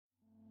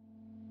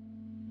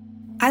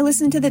I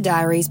listen to the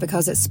diaries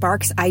because it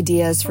sparks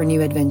ideas for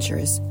new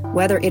adventures.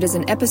 Whether it is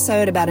an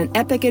episode about an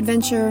epic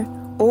adventure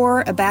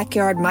or a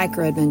backyard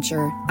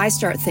micro-adventure, I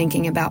start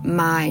thinking about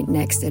my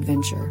next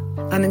adventure.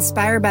 I'm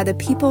inspired by the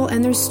people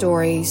and their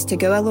stories to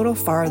go a little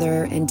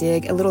farther and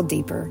dig a little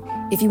deeper.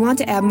 If you want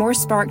to add more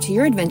spark to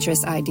your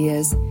adventurous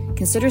ideas,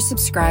 consider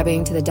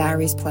subscribing to the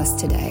Diaries Plus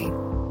today.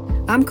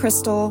 I'm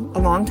Crystal, a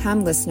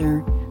longtime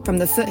listener from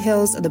the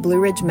foothills of the Blue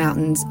Ridge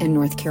Mountains in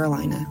North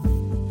Carolina.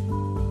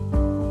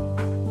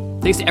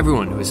 Thanks to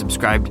everyone who has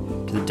subscribed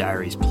to the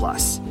Diaries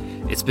Plus.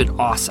 It's been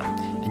awesome,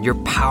 and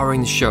you're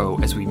powering the show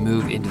as we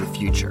move into the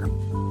future.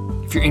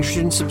 If you're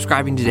interested in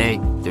subscribing today,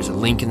 there's a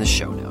link in the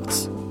show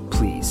notes.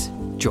 Please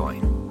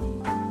join.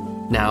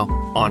 Now,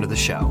 on to the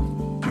show.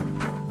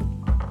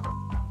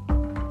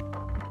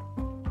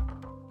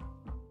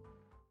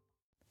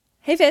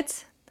 Hey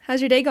Fitz, how's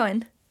your day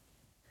going?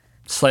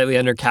 Slightly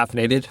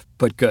undercaffeinated,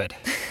 but good.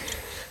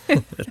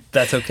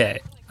 That's okay.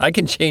 I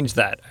can change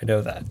that. I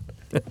know that.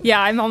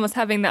 Yeah, I'm almost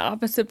having the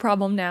opposite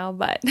problem now,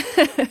 but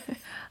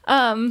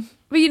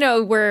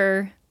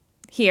we're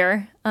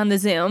here on the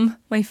Zoom.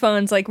 My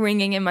phone's like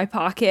ringing in my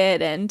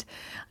pocket and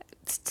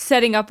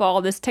setting up all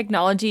this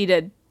technology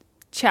to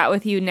chat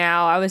with you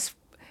now. It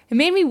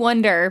made me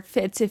wonder,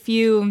 Fitz, if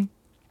you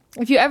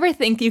ever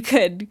think you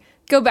could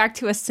go back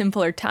to a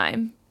simpler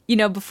time,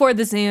 before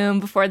the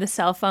Zoom, before the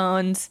cell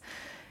phones.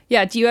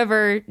 Yeah,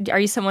 are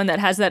you someone that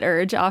has that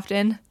urge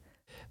often?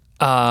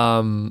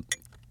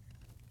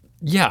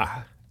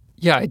 Yeah,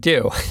 I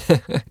do.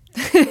 I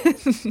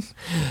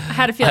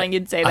had a feeling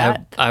you'd say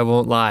that. I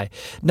won't lie.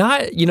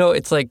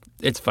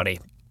 It's funny.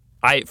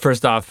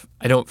 First off,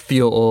 I don't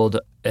feel old,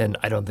 and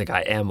I don't think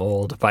I am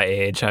old by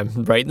age.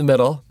 I'm right in the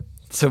middle.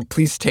 So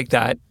please take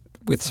that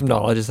with some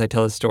knowledge as I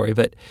tell this story.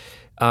 But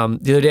the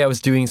other day I was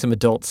doing some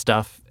adult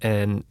stuff,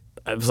 and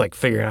I was like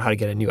figuring out how to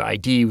get a new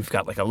ID. We've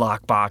got like a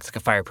lock box, like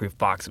a fireproof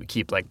box. We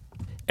keep like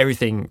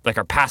everything, like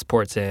our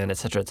passports in, et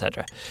cetera, et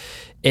cetera.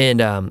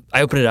 And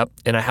I opened it up,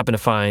 and I happened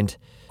to find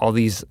all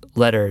these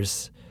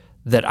letters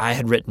that I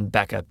had written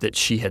Becca that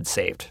she had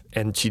saved,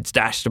 and she'd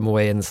stashed them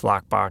away in this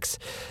lockbox.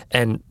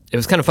 And it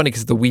was kind of funny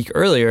because the week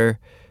earlier,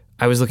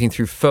 I was looking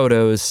through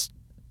photos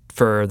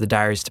for the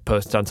diaries to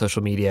post on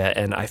social media,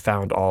 and I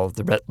found all of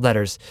the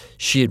letters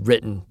she had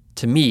written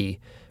to me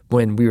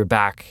when we were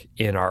back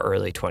in our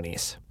early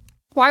 20s.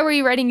 Why were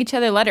you writing each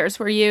other letters?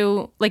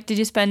 Did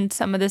you spend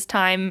some of this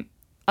time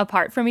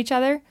apart from each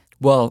other?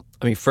 Well,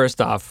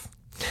 first off,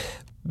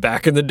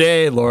 back in the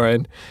day,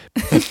 Lauren,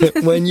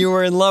 when you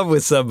were in love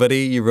with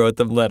somebody, you wrote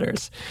them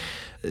letters.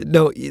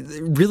 No, it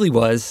really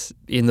was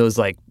in those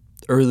like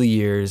early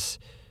years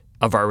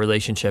of our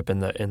relationship in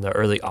the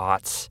early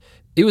aughts.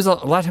 It was a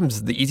lot of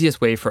times the easiest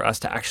way for us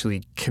to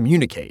actually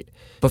communicate.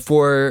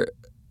 Before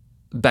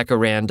Becca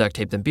ran Duct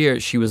Tape and Beer,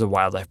 she was a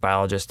wildlife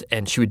biologist,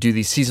 and she would do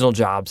these seasonal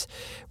jobs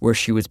where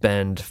she would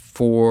spend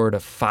 4 to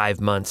 5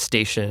 months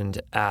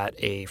stationed at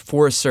a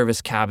Forest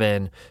Service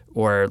cabin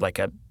or like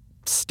a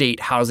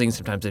state housing.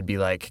 Sometimes it'd be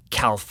like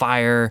Cal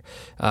Fire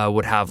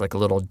would have like a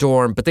little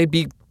dorm, but they'd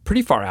be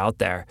pretty far out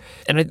there.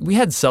 And we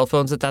had cell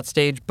phones at that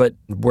stage, but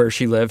where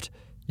she lived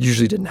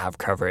usually didn't have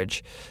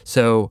coverage.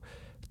 So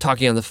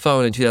talking on the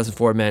phone in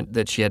 2004 meant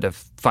that she had to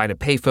find a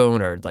payphone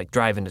or like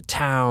drive into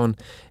town.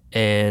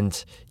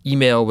 And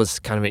email was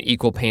kind of an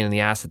equal pain in the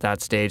ass at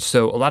that stage.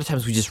 So a lot of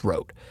times we just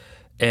wrote.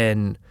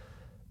 And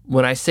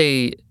when I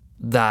say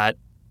that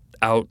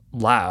out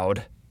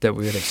loud, that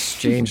we would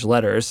exchange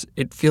letters,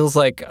 it feels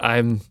like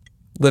I'm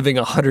living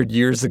 100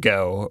 years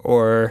ago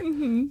or,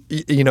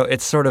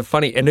 it's sort of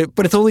funny.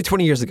 But it's only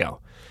 20 years ago.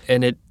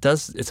 And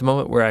it's a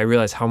moment where I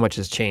realize how much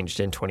has changed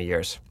in 20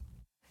 years.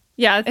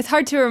 Yeah, it's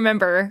hard to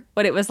remember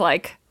what it was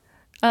like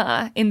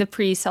in the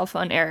pre-cell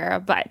phone era,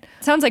 but it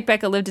sounds like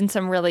Becca lived in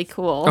some really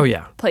cool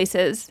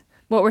places.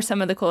 What were some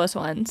of the coolest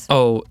ones?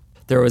 Oh,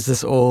 there was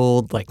this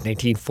old like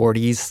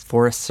 1940s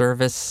Forest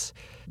Service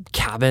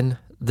cabin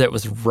that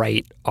was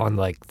right on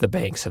like the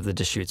banks of the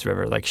Deschutes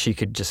River. Like she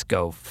could just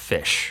go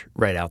fish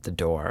right out the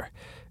door.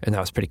 And that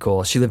was pretty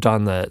cool. She lived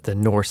on the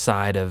north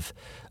side of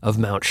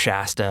Mount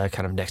Shasta,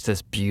 kind of next to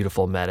this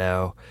beautiful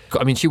meadow.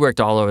 She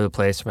worked all over the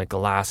place from like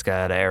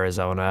Alaska to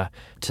Arizona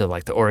to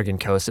like the Oregon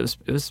coast. It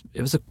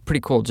was a pretty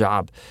cool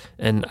job.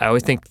 And I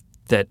always think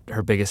that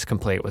her biggest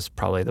complaint was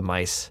probably the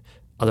mice.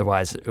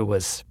 Otherwise, it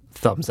was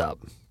thumbs up.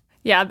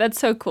 Yeah, that's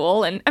so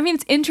cool. And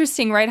it's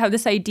interesting, right, how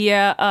this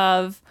idea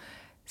of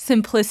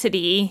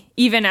simplicity,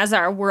 even as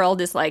our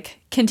world is like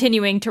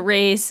continuing to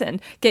race and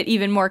get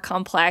even more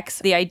complex,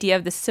 the idea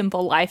of the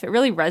simple life, it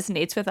really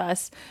resonates with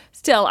us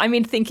still.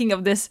 Thinking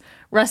of this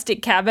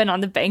rustic cabin on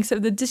the banks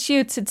of the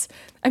Deschutes, it's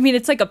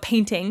like a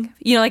painting.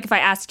 Like if I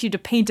asked you to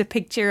paint a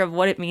picture of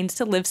what it means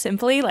to live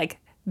simply, like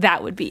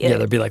that would be it. Yeah,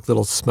 there'd be like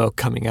little smoke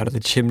coming out of the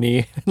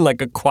chimney,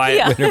 like a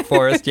quiet winter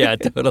forest. Yeah,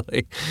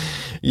 totally.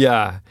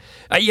 Yeah.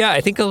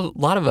 I think a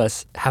lot of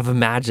us have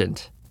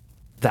imagined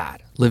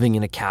that, living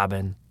in a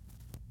cabin,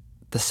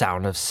 the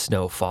sound of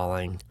snow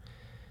falling,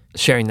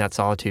 sharing that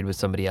solitude with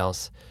somebody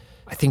else.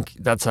 I think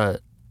that's a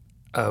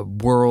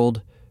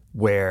world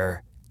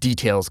where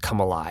details come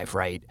alive,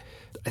 right?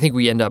 I think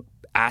we end up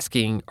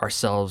asking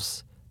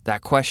ourselves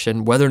that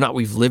question, whether or not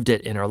we've lived it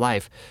in our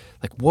life.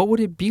 Like, what would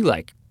it be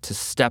like to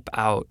step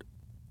out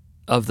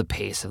of the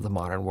pace of the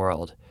modern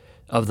world,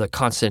 of the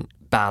constant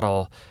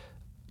battle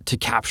to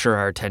capture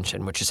our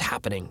attention, which is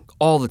happening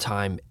all the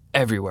time,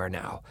 everywhere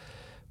now?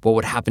 What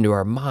would happen to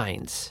our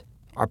minds,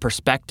 our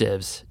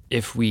perspectives,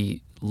 if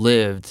we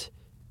lived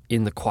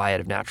in the quiet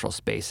of natural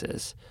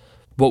spaces?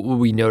 What would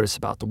we notice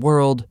about the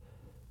world?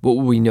 What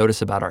would we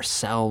notice about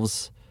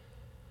ourselves?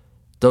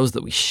 Those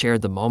that we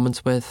shared the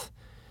moments with?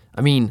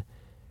 I mean,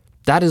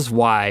 that is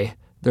why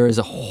there is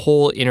a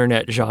whole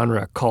internet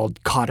genre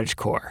called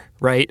cottagecore,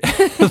 right?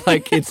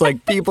 Like, it's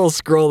like people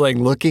scrolling,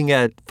 looking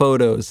at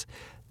photos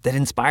that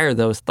inspire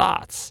those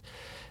thoughts.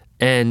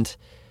 And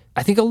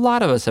I think a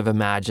lot of us have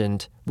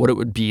imagined what it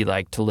would be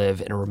like to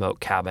live in a remote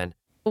cabin.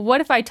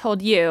 What if I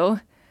told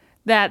you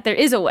that there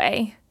is a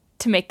way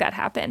to make that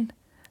happen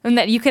and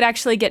that you could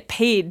actually get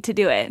paid to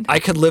do it? I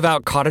could live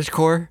out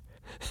cottagecore?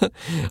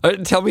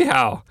 Tell me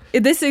how.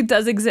 This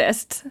does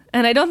exist,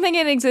 and I don't think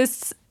it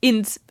exists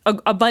in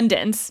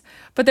abundance,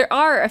 but there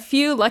are a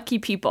few lucky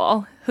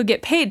people who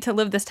get paid to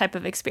live this type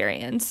of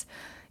experience.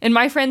 And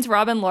my friends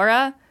Rob and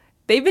Laura,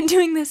 they've been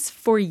doing this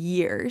for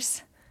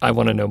years. I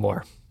want to know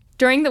more.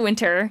 During the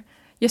winter,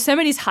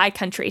 Yosemite's high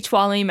country,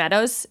 Tuolumne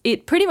Meadows,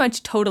 it pretty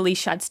much totally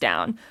shuts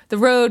down. The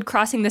road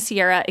crossing the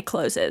Sierra, it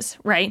closes,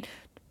 right?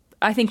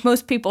 I think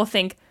most people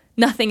think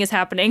nothing is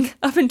happening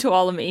up in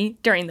Tuolumne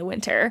during the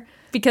winter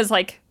because,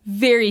 like,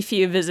 very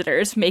few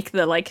visitors make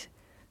the,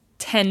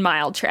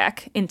 10-mile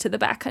trek into the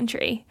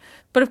backcountry.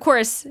 But of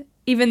course,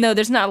 even though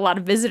there's not a lot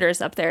of visitors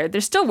up there,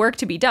 there's still work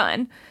to be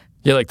done.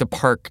 Yeah, like the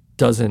park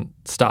doesn't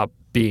stop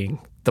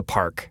being the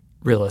park,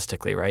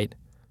 realistically, right?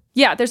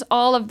 Yeah, there's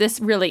all of this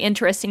really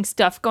interesting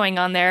stuff going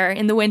on there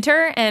in the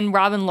winter, and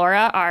Rob and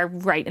Laura are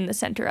right in the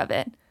center of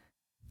it.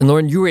 And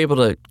Lauren, you were able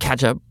to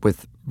catch up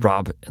with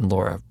Rob and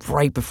Laura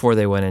right before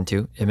they went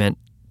into. It meant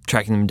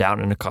tracking them down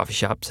in a coffee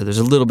shop, so there's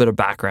a little bit of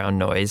background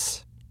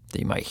noise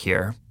that you might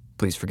hear.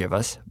 Please forgive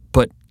us,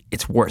 but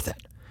it's worth it.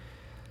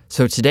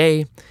 So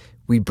today,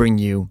 we bring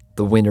you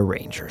The Winter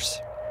Rangers,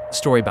 a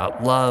story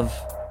about love,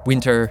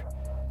 winter,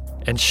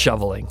 and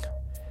shoveling.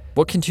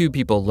 What can two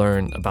people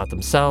learn about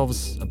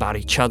themselves, about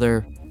each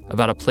other,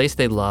 about a place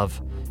they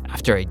love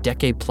after a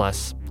decade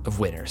plus of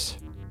winters?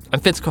 I'm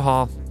Fitz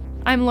Cahall.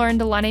 I'm Lauren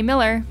Delane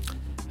Miller.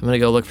 I'm going to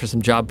go look for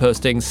some job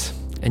postings,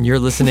 and you're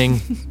listening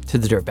to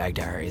the Dirtbag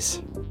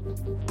Diaries.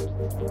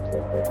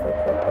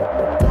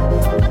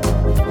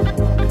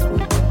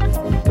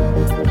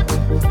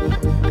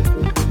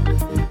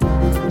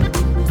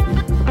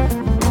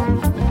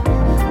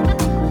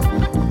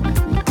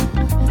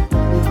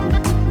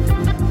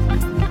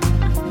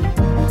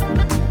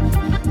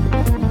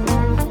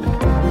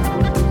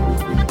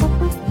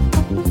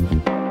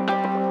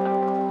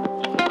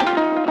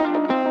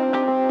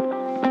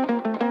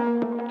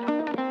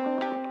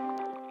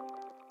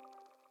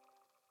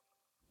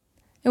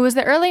 It was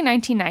the early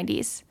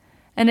 1990s,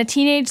 and a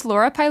teenage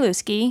Laura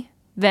Piluski,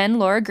 then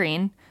Laura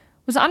Green,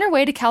 was on her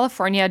way to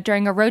California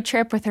during a road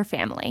trip with her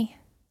family.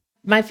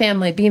 My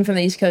family, being from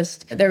the East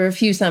Coast, there were a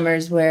few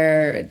summers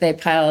where they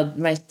piled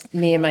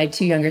me and my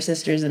two younger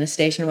sisters in a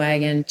station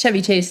wagon,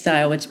 Chevy Chase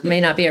style, which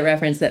may not be a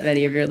reference that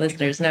many of your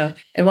listeners know.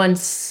 And one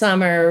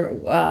summer,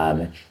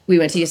 we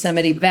went to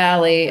Yosemite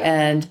Valley,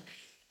 and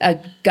a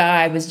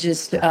guy was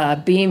just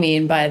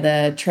beaming by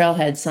the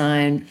trailhead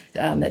sign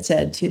that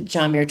said to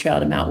John Muir Trail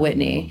to Mount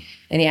Whitney.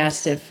 And he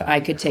asked if I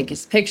could take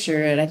his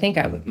picture. And I think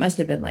I must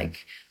have been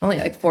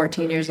only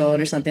 14 years old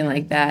or something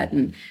like that.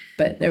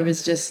 But there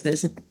was just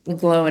this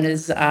glow in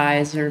his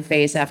eyes or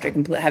face after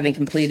having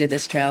completed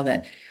this trail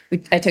that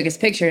I took his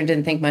picture and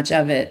didn't think much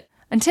of it.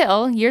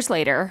 Until, years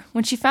later,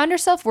 when she found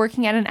herself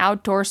working at an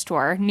outdoor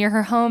store near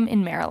her home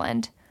in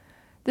Maryland.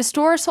 The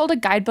store sold a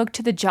guidebook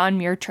to the John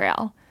Muir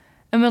Trail.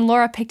 And when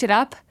Laura picked it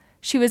up,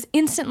 she was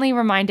instantly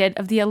reminded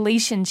of the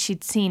elation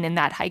she'd seen in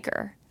that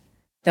hiker.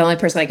 The only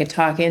person I could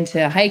talk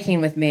into hiking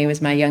with me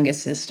was my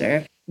youngest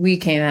sister. We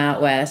came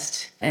out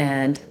west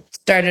and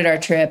started our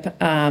trip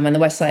on the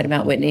west side of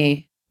Mount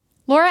Whitney.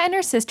 Laura and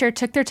her sister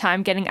took their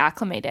time getting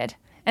acclimated,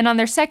 and on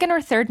their second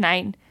or third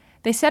night,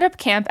 they set up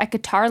camp at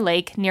Guitar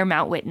Lake near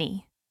Mount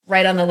Whitney.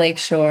 Right on the lake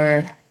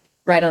shore,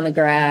 right on the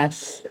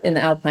grass, in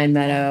the alpine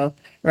meadow,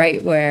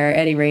 right where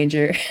Eddie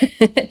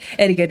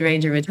Good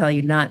Ranger would tell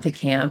you not to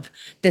camp.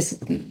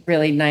 This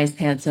really nice,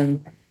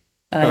 handsome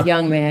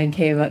young man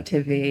came up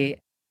to me.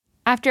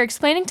 After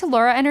explaining to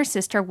Laura and her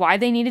sister why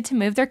they needed to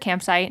move their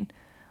campsite,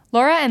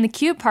 Laura and the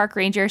cute park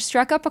ranger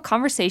struck up a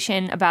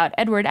conversation about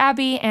Edward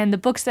Abbey and the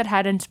books that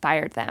had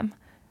inspired them.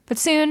 But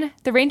soon,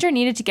 the ranger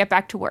needed to get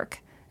back to work,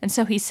 and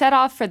so he set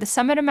off for the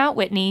summit of Mount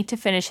Whitney to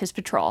finish his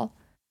patrol.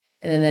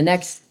 And then the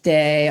next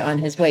day on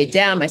his way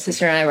down, my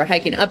sister and I were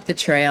hiking up the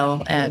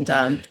trail, and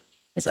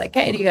it's like,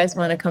 hey, do you guys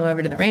want to come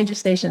over to the ranger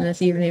station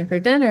this evening for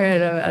dinner?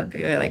 And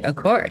we were like, of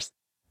course.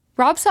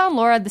 Rob saw in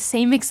Laura the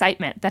same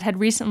excitement that had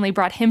recently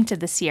brought him to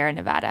the Sierra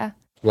Nevada.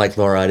 Like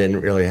Laura, I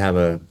didn't really have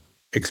a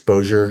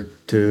exposure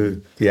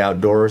to the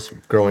outdoors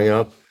growing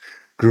up.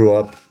 grew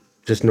up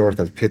just north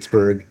of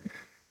Pittsburgh,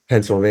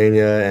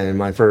 Pennsylvania, and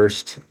my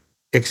first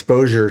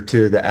exposure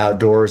to the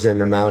outdoors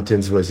and the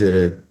mountains was at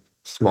a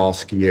small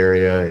ski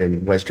area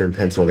in western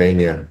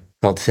Pennsylvania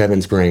called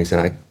Seven Springs.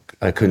 And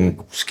I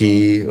couldn't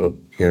ski,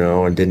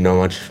 and didn't know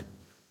much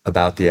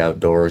about the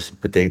outdoors,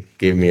 but they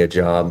gave me a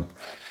job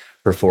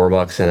for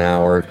 $4 an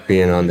hour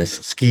being on this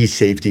ski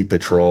safety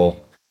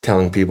patrol,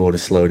 telling people to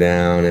slow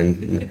down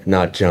and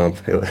not jump.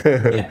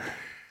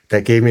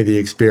 That gave me the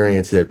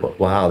experience that,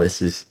 wow,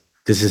 this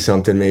is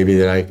something maybe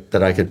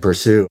that I could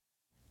pursue.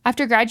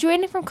 After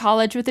graduating from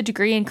college with a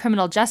degree in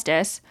criminal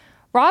justice,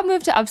 Rob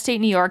moved to upstate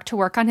New York to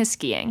work on his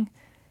skiing.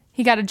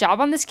 He got a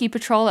job on the ski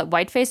patrol at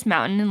Whiteface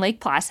Mountain in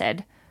Lake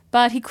Placid,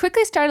 but he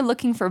quickly started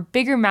looking for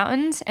bigger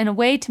mountains and a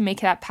way to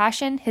make that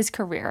passion his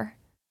career.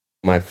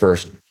 My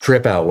first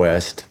trip out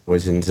west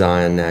was in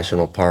Zion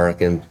National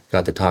Park, and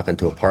got to talking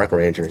to a park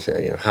ranger and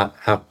said,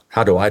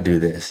 how do I do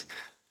this?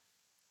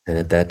 And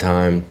at that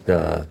time,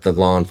 the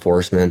law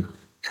enforcement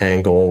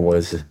angle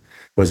was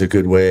a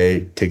good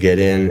way to get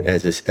in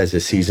as a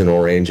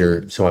seasonal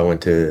ranger. So I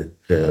went to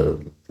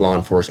the law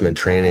enforcement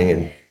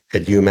training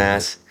at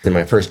UMass. And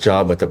my first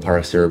job with the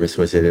Park Service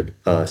was at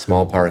a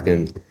small park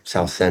in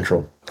South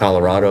Central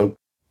Colorado.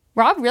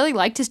 Rob really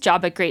liked his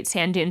job at Great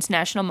Sand Dunes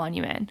National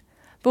Monument.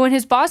 But when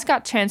his boss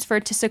got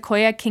transferred to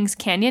Sequoia Kings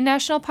Canyon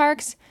National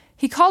Parks,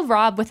 he called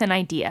Rob with an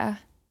idea.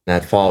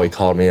 That fall, he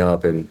called me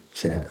up and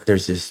said,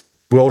 there's this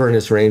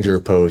wilderness ranger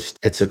post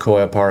at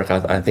Sequoia Park.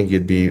 I think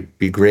you'd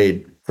be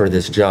great for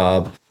this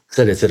job.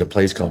 Said it's at a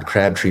place called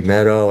Crabtree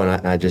Meadow,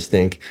 and I just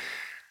think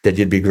that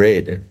you'd be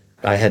great.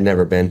 I had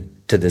never been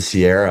to the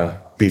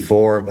Sierra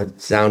before, but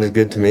it sounded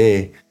good to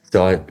me.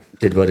 So I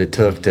did what it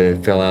took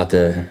to fill out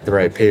the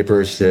right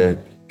papers to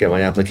get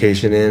my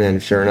application in,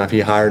 and sure enough, he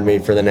hired me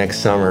for the next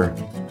summer.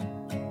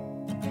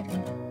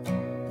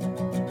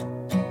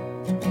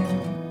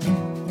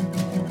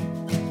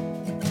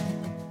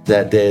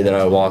 That day that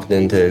I walked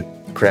into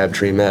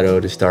Crabtree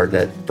Meadow to start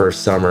that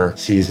first summer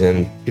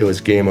season, it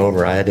was game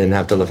over. I didn't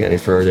have to look any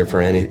further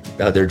for any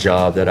other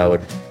job that I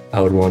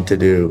would want to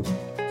do.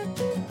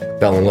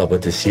 Fell in love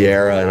with the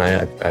Sierra, and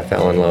I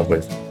fell in love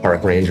with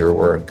park ranger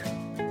work.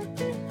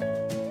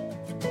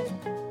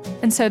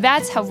 And so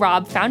that's how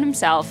Rob found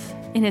himself,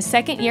 in his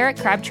second year at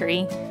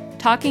Crabtree,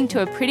 talking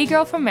to a pretty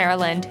girl from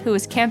Maryland who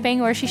was camping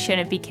where she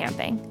shouldn't be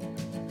camping.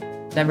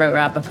 I wrote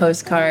Rob a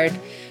postcard.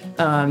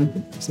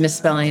 It's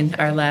misspelling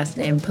our last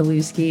name,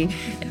 Paluski,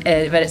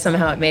 but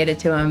somehow it made it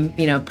to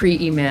him,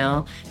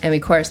 pre-email, and we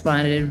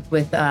corresponded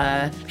with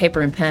paper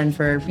and pen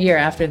for a year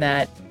after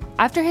that.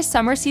 After his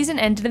summer season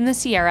ended in the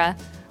Sierra,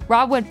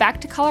 Rob went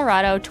back to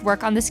Colorado to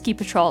work on the ski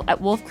patrol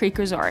at Wolf Creek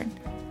Resort.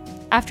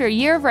 After a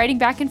year of writing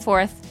back and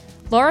forth,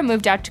 Laura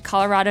moved out to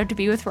Colorado to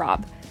be with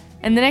Rob,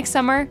 and the next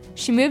summer,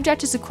 she moved out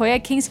to Sequoia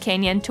Kings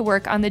Canyon to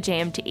work on the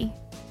JMT.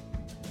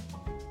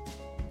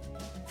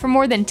 For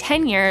more than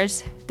 10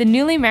 years, the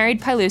newly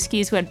married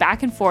Paluskis went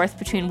back and forth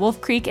between Wolf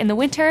Creek in the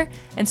winter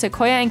and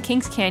Sequoia and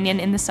Kings Canyon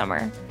in the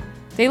summer.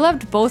 They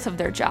loved both of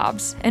their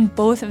jobs and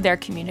both of their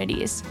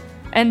communities,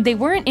 and they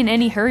weren't in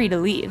any hurry to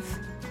leave.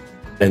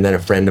 And then a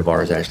friend of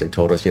ours actually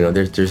told us,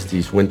 there's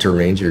these winter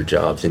ranger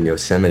jobs in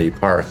Yosemite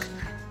Park.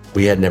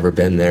 We had never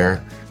been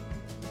there,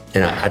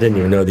 and I didn't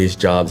even know these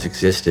jobs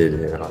existed.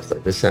 And I was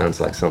like, this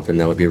sounds like something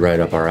that would be right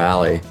up our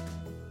alley.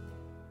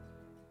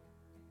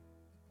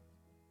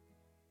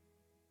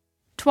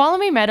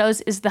 Tuolumne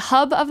Meadows is the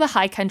hub of the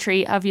high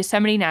country of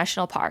Yosemite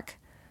National Park.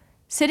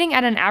 Sitting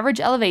at an average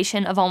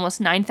elevation of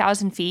almost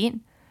 9,000 feet,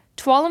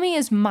 Tuolumne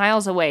is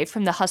miles away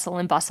from the hustle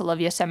and bustle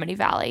of Yosemite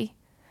Valley.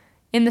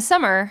 In the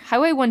summer,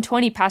 Highway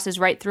 120 passes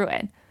right through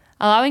it,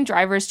 allowing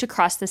drivers to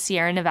cross the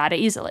Sierra Nevada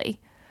easily.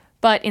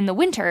 But in the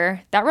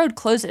winter, that road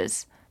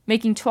closes,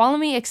 making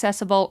Tuolumne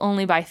accessible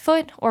only by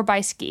foot or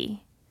by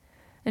ski.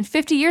 And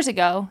 50 years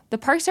ago, the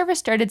Park Service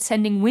started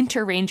sending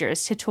winter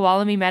rangers to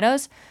Tuolumne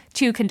Meadows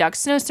to conduct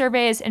snow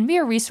surveys and be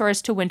a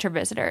resource to winter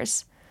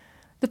visitors.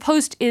 The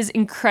post is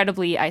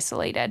incredibly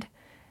isolated.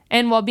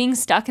 And while being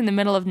stuck in the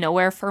middle of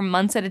nowhere for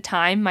months at a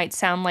time might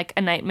sound like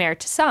a nightmare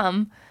to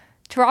some,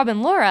 to Rob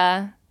and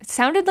Laura, it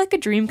sounded like a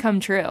dream come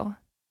true.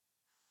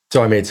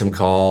 So I made some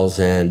calls,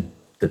 and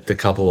the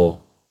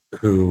couple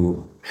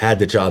who had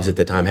the jobs at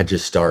the time had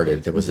just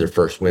started. It was their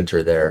first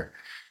winter there.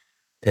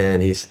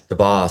 And the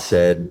boss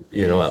said,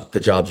 the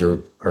jobs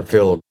are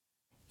filled.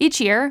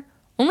 Each year,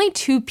 only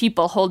 2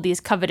 people hold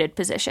these coveted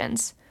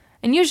positions.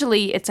 And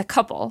usually it's a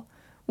couple,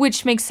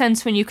 which makes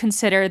sense when you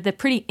consider the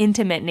pretty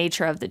intimate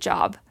nature of the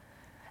job.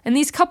 And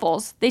these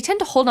couples, they tend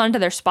to hold on to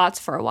their spots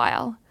for a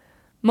while.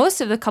 Most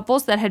of the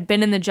couples that had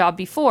been in the job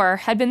before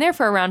had been there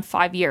for around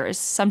 5 years,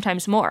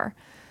 sometimes more.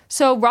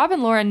 So Rob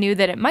and Laura knew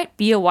that it might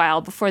be a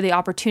while before the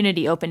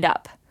opportunity opened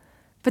up.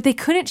 But they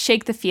couldn't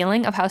shake the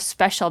feeling of how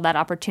special that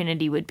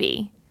opportunity would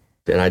be.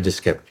 And I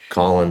just kept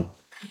calling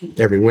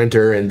every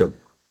winter, and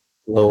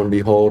lo and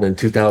behold, in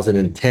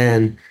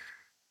 2010,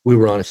 we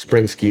were on a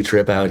spring ski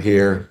trip out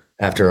here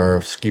after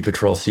our ski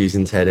patrol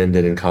seasons had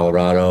ended in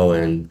Colorado,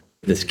 and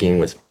the skiing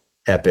was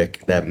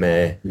epic that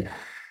May. Yeah.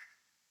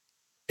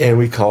 And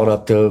we called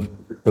up the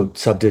the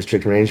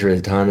sub-district ranger at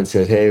the time and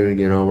said, hey,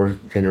 we're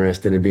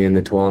interested in being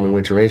the Tuolumne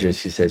Winter Rangers.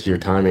 She says, your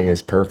timing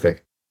is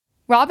perfect.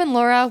 Rob and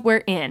Laura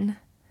were in.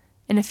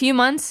 In a few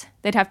months,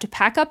 they'd have to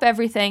pack up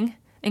everything,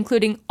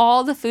 including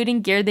all the food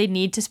and gear they'd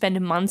need to spend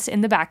months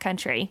in the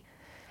backcountry,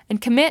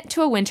 and commit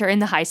to a winter in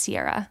the High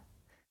Sierra.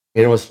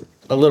 It was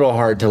a little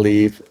hard to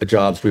leave the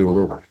jobs we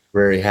were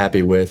very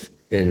happy with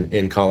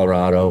in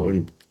Colorado,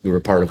 and we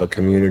were part of a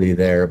community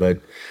there, but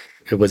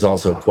it was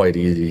also quite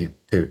easy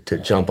to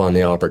jump on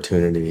the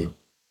opportunity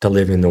to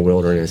live in the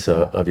wilderness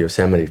of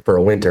Yosemite for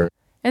a winter.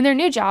 In their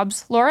new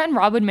jobs, Laura and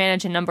Rob would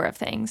manage a number of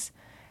things.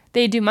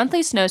 They'd do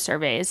monthly snow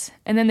surveys,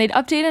 and then they'd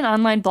update an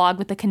online blog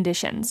with the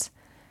conditions.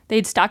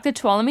 They'd stock the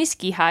Tuolumne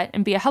ski hut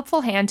and be a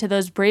helpful hand to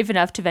those brave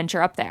enough to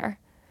venture up there.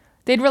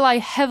 They'd rely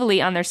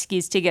heavily on their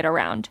skis to get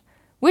around,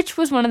 which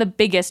was one of the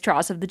biggest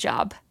draws of the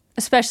job,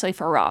 especially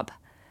for Rob.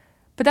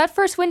 But that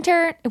first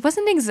winter, it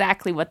wasn't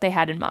exactly what they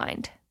had in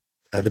mind.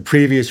 The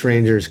previous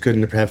rangers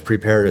couldn't have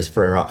prepared us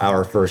for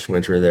our first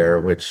winter there,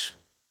 which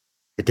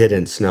it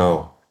didn't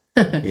snow,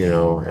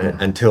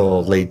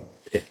 until late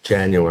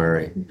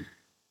January.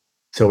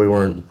 So we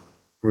weren't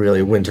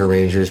really winter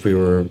rangers. We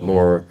were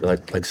more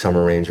like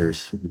summer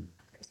rangers.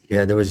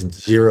 Yeah, there was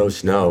 0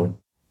 snow.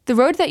 The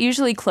road that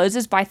usually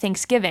closes by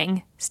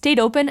Thanksgiving stayed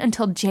open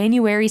until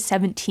January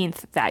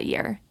 17th that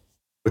year.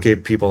 We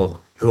gave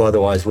people who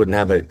otherwise wouldn't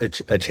have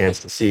a chance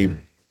to see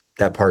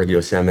that part of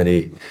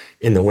Yosemite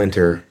in the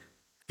winter,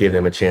 gave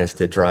them a chance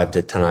to drive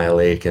to Tenaya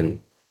Lake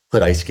and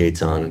put ice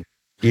skates on.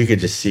 You could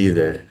just see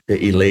the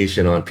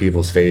elation on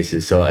people's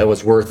faces. So it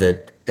was worth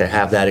it to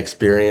have that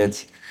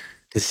experience,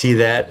 to see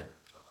that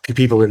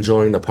people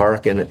enjoying the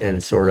park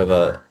in sort of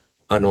a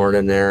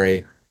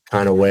unordinary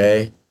kind of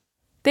way.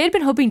 They had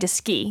been hoping to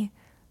ski,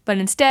 but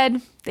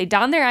instead, they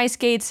donned their ice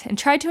skates and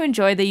tried to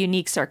enjoy the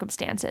unique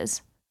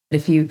circumstances.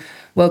 If you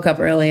woke up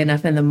early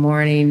enough in the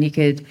morning, you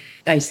could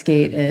ice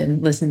skate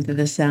and listen to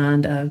the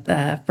sound of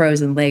the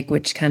frozen lake,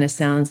 which kind of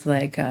sounds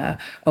like a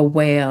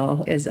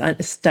whale is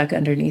stuck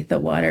underneath the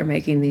water,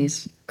 making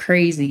these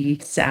crazy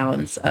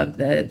sounds of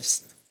the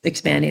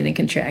expanding and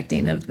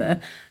contracting of the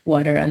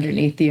water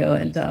underneath you.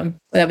 And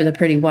that was a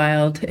pretty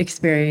wild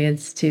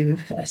experience to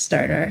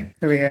start our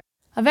career.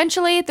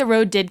 Eventually, the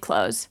road did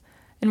close,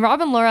 and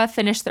Rob and Laura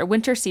finished their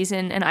winter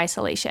season in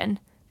isolation,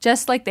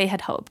 just like they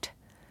had hoped.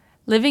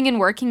 Living and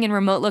working in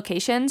remote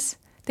locations,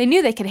 they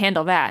knew they could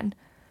handle that.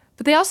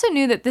 But they also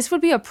knew that this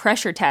would be a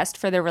pressure test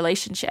for their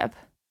relationship.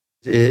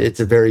 It's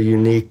a very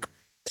unique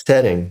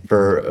setting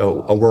for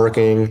a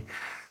working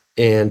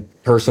and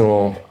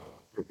personal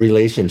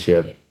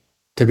relationship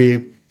to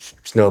be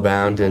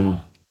snowbound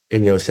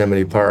in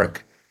Yosemite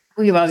Park.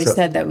 We've always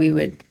said that we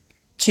would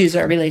choose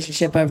our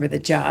relationship over the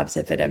jobs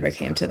if it ever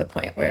came to the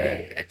point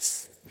where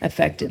it's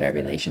affected our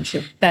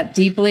relationship that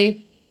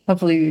deeply.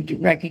 Hopefully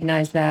you'd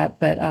recognize that.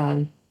 But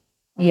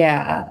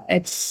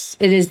it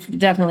is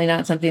definitely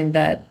not something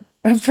that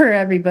for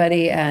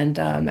everybody. And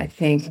I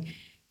think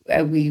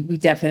we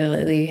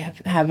definitely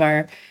have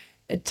our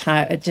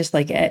time, just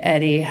like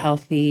any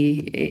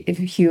healthy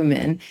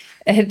human,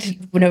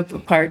 and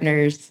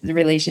partners, the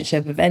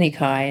relationship of any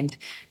kind,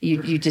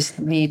 you just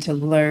need to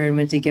learn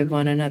when to give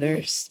one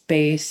another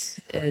space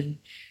and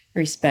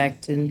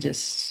respect, and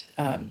just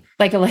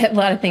like a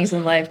lot of things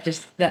in life,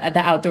 just the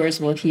outdoors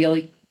will heal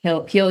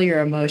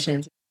your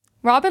emotions.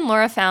 Rob and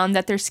Laura found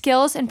that their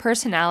skills and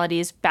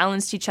personalities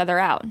balanced each other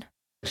out.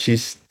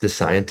 She's the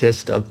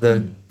scientist of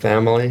the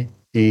family.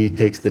 He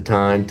takes the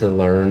time to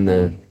learn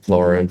the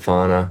flora and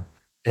fauna,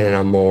 and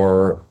I'm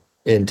more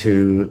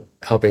into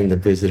helping the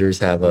visitors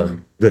have a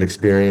good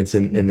experience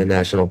in the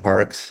national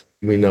parks.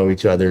 We know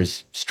each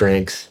other's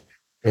strengths,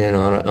 and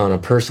on a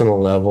personal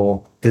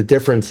level, the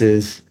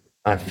differences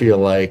I feel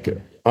like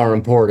are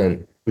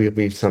important.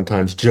 We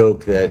sometimes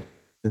joke that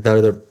the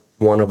other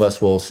one of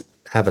us will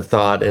have a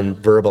thought and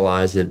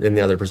verbalize it, and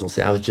the other person will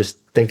say, I was just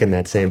thinking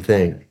that same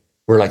thing.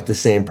 We're like the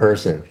same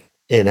person.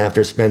 And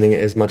after spending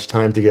as much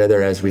time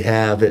together as we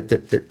have,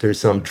 there's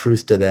some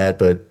truth to that,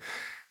 but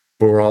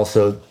we're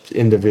also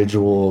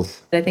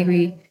individuals. I think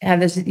we have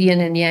this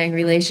yin and yang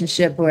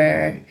relationship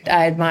where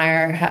I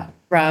admire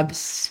Rob's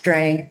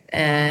strength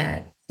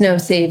and snow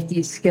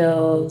safety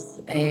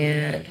skills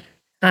and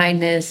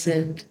kindness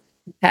and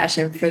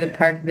passion for the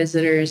park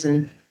visitors,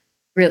 and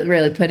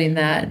really putting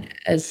that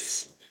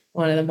as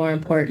one of the more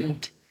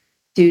important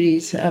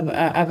duties of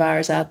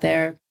ours out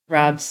there.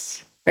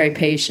 Rob's very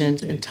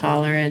patient and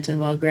tolerant and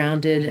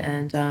well-grounded,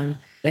 and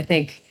I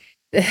think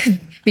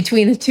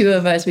between the two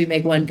of us, we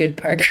make one good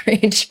park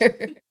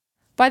ranger.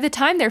 By the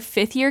time their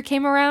 5th year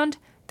came around,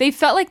 they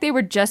felt like they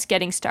were just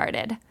getting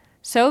started.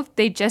 So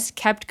they just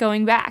kept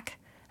going back,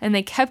 and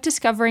they kept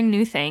discovering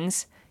new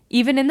things,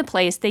 even in the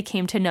place they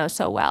came to know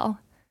so well.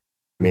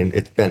 I mean,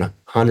 it's been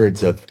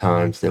hundreds of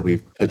times that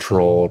we've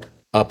patrolled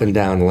up and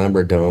down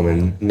Lembra Dome,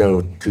 and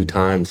no 2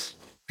 times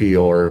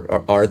feel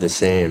or are the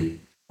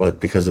same. But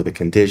because of the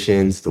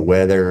conditions, the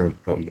weather,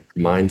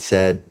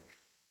 mindset,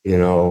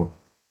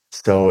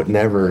 so it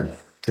never,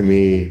 to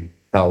me,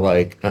 felt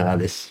like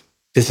this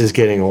is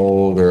getting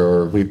old,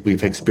 or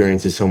we've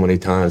experienced it so many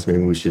times.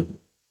 Maybe we should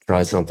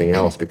try something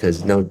else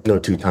because no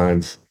two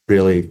times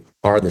really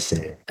are the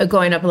same.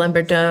 Going up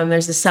Lumber Dome,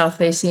 there's a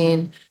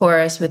south-facing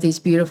forest with these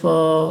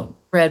beautiful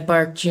red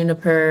bark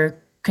juniper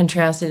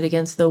contrasted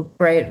against the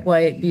bright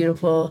white,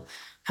 beautiful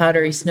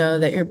powdery snow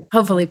that you're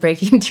hopefully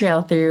breaking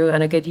trail through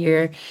on a good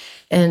year.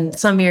 And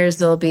some years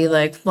there'll be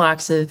like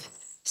flocks of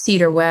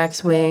cedar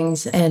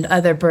waxwings and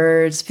other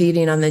birds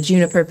feeding on the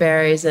juniper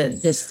berries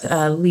that just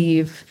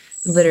leave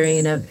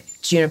littering of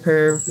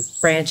juniper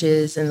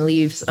branches and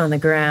leaves on the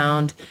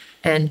ground.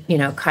 And,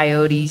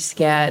 coyotes,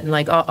 scat, and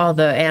like all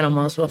the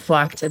animals will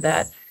flock to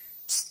that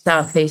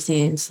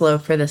south-facing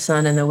slope for the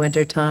sun in the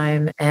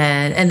wintertime.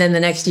 And then the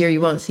next year, you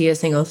won't see a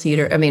single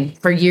cedar. I mean,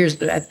 for years,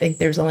 I think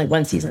there's only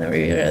one season that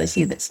we really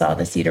saw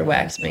the cedar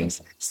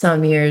waxwings.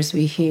 Some years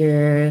we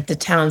hear the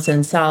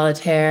Townsend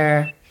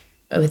solitaire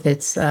with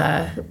its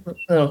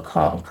little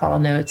call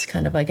notes,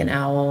 kind of like an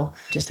owl,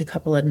 just a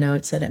couple of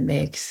notes that it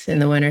makes in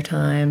the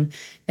wintertime.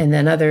 And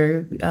then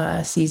other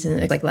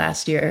seasons, like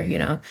last year, you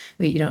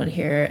don't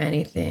hear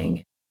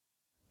anything.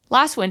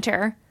 Last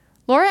winter,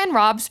 Laura and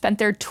Rob spent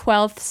their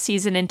 12th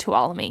season in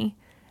Tuolumne,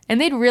 and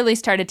they'd really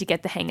started to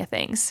get the hang of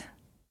things.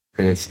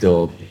 And it's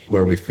still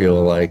where we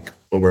feel like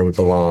where we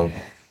belong.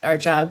 Our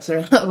jobs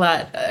are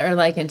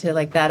likened to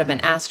like that of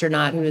an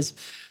astronaut who is,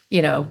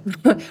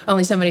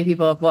 only so many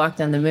people have walked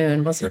on the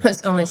moon. Well,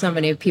 only so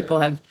many people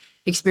have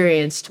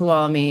experienced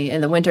Tuolumne in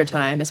the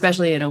wintertime,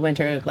 especially in a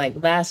winter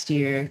like last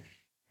year.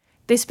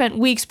 They spent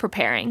weeks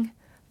preparing,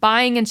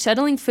 buying and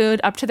shuttling food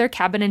up to their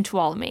cabin in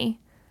Tuolumne.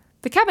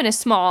 The cabin is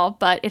small,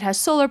 but it has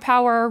solar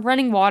power,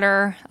 running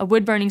water, a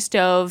wood-burning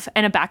stove,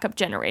 and a backup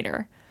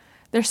generator.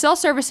 There's cell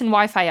service and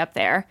Wi-Fi up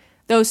there,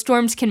 though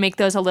storms can make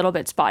those a little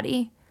bit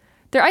spotty.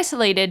 They're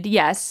isolated,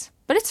 yes,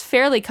 but it's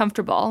fairly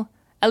comfortable,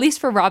 at least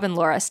for Rob and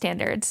Laura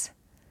standards.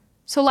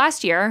 So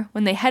last year,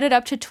 when they headed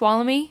up to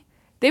Tuolumne,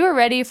 they were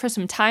ready for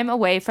some time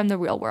away from the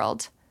real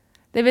world.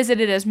 They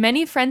visited as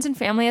many friends and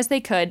family as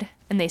they could,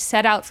 and they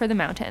set out for the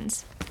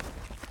mountains.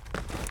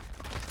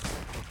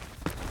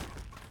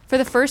 For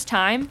the first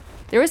time,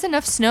 there was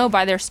enough snow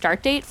by their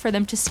start date for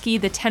them to ski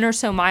the 10 or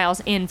so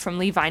miles in from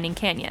Lee Vining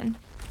Canyon.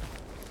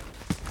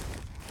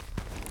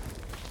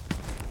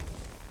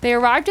 They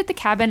arrived at the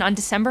cabin on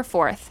December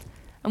 4th,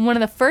 and one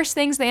of the first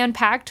things they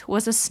unpacked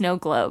was a snow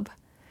globe.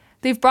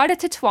 They've brought it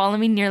to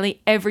Tuolumne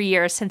nearly every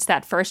year since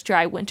that first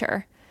dry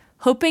winter,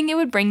 hoping it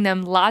would bring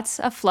them lots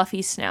of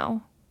fluffy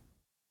snow.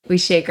 We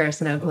shake our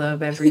snow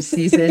globe every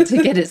season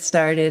to get it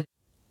started.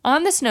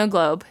 On the snow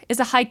globe is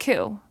a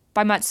haiku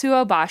by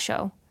Matsuo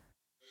Basho.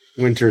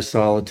 Winter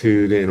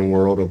solitude in a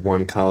world of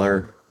one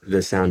color,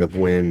 the sound of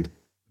wind.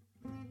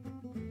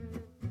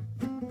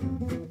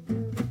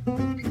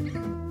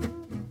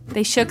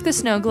 They shook the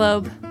snow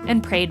globe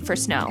and prayed for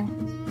snow.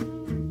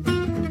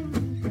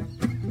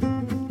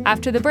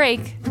 After the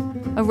break,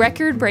 a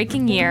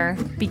record-breaking year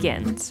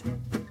begins.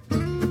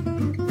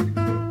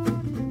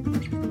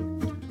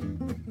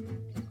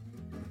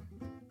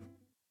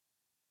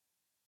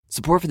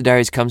 Support for the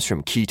Diaries comes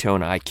from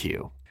Ketone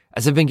IQ.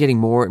 As I've been getting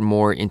more and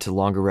more into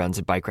longer runs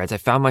and bike rides, I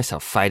found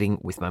myself fighting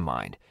with my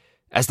mind.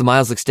 As the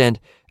miles extend,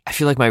 I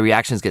feel like my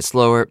reactions get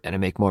slower and I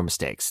make more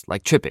mistakes,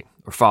 like tripping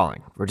or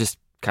falling, or just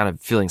kind of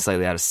feeling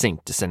slightly out of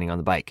sync descending on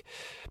the bike.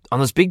 On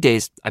those big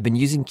days, I've been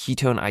using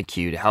Ketone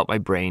IQ to help my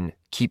brain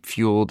keep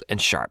fueled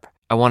and sharp.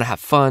 I want to have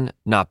fun,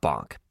 not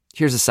bonk.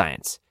 Here's the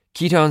science.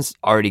 Ketones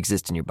already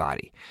exist in your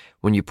body.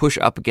 When you push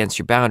up against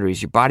your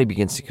boundaries, your body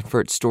begins to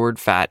convert stored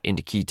fat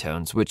into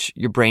ketones, which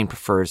your brain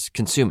prefers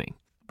consuming.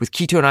 With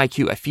Ketone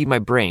IQ, I feed my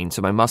brain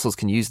so my muscles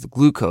can use the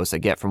glucose I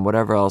get from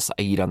whatever else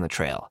I eat on the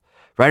trail.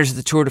 Riders at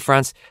the Tour de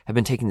France have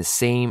been taking the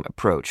same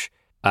approach.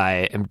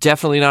 I am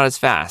definitely not as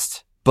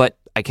fast, but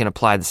I can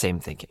apply the same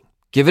thinking.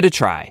 Give it a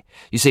try.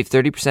 You save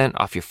 30%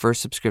 off your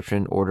first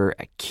subscription order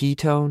at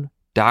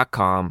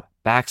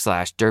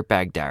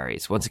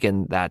ketone.com/dirtbagdiaries. Once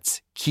again,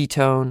 that's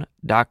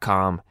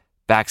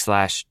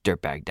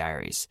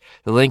ketone.com/dirtbagdiaries.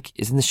 The link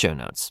is in the show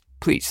notes.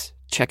 Please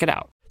check it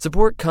out.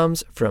 Support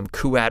comes from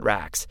Kuat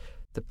Racks.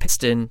 The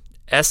Piston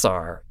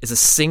SR is a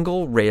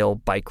single rail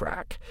bike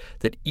rack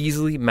that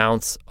easily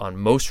mounts on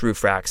most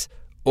roof racks,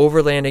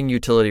 overlanding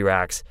utility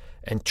racks,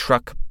 and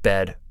truck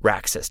bed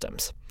rack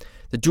systems.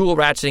 The dual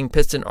ratcheting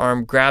piston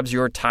arm grabs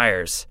your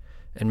tires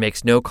and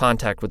makes no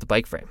contact with the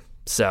bike frame.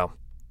 So,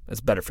 it's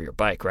better for your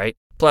bike, right?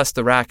 Plus,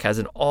 the rack has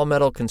an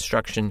all-metal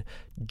construction,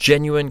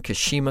 genuine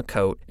Kashima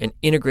coat, and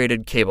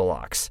integrated cable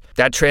locks.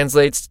 That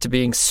translates to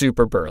being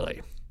super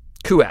burly.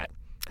 Kuat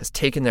has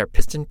taken their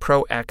Piston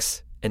Pro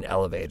X and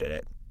elevated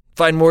it.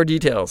 Find more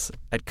details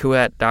at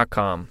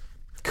kuat.com.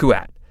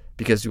 Kuat,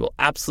 because you will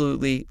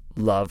absolutely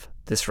love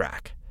this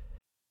rack.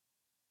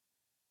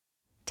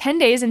 10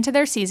 days into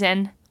their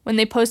season, when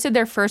they posted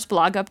their first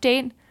blog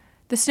update,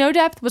 the snow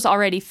depth was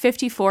already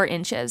 54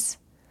 inches.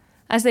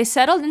 As they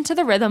settled into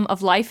the rhythm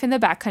of life in the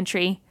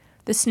backcountry,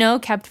 the snow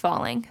kept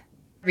falling.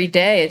 Every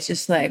day, it's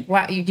just like,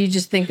 wow, you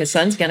just think the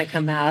sun's going to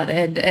come out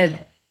and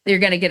you're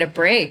going to get a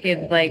break.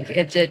 And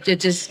it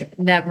just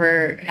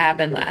never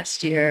happened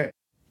last year.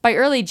 By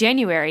early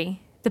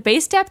January, the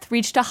base depth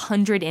reached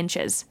 100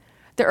 inches.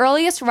 The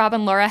earliest Rob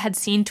and Laura had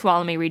seen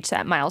Tuolumne reach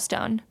that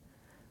milestone.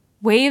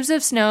 Waves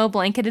of snow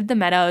blanketed the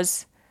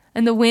meadows,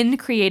 and the wind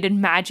created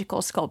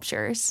magical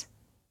sculptures.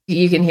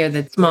 You can hear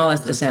the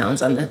smallest of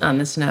sounds on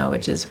the snow,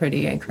 which is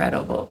pretty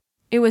incredible.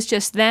 It was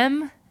just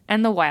them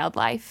and the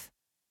wildlife.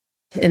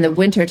 In the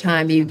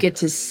wintertime, you get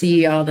to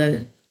see all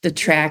the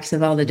tracks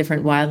of all the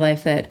different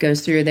wildlife that goes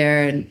through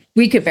there. And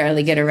we could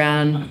barely get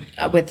around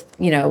with,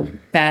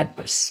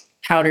 bad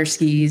powder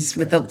skis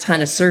with a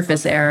ton of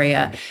surface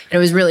area. And it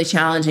was really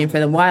challenging for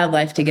the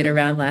wildlife to get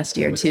around last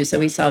year, too. So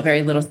we saw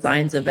very little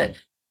signs of it.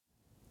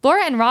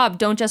 Laura and Rob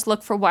don't just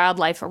look for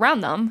wildlife around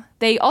them.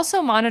 They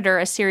also monitor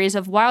a series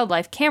of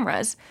wildlife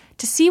cameras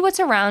to see what's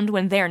around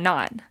when they're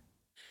not.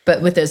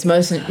 But with those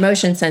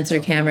motion sensor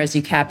cameras,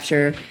 you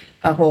capture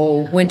a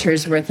whole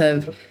winter's worth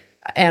of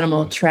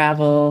animal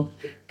travel.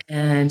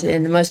 And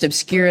in the most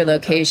obscure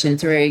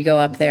locations where you go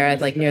up there,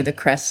 like near the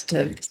crest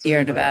of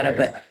Sierra Nevada,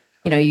 but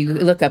you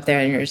look up there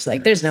and you're just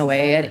like, there's no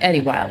way any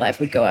wildlife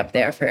would go up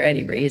there for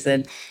any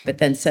reason. But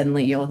then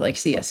suddenly you'll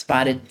see a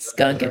spotted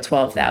skunk at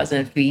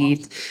 12,000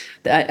 feet,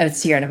 a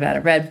Sierra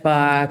Nevada red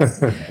fox.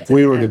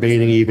 We were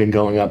debating even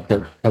going up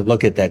to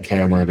look at that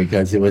camera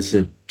because it was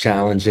a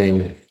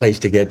challenging place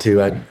to get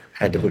to. I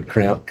had to put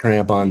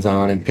crampons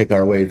on and pick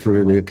our way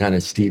through the kind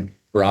of steep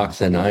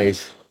rocks and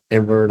ice.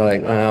 And we're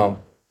like,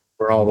 well,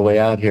 we're all the way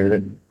out here.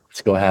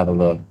 Let's go have a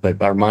look.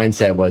 But our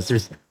mindset was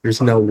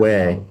there's no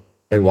way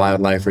that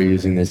wildlife are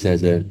using this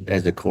as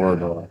a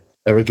corridor.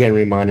 It again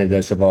reminded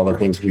us of all the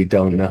things we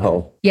don't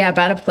know. Yeah,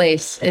 about a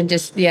place and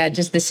just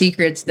the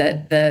secrets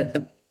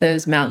that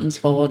those mountains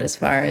hold as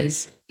far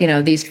as,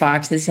 these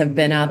foxes have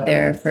been out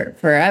there for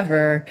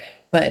forever,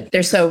 but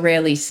they're so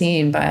rarely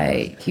seen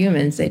by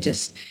humans.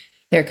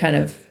 They're kind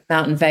of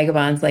mountain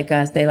vagabonds like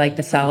us. They like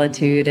the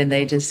solitude and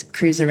they just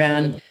cruise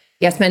around.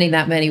 Spending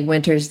that many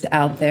winters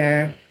out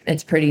there,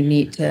 it's pretty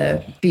neat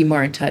to be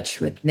more in touch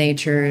with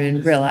nature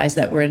and realize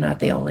that we're not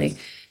the only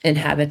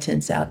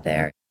inhabitants out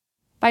there.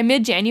 By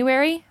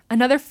mid-January,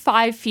 another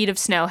 5 feet of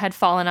snow had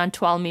fallen on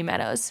Tuolumne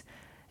Meadows.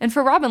 And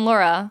for Rob and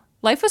Laura,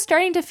 life was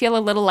starting to feel a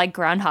little like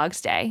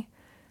Groundhog's Day.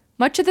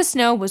 Much of the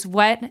snow was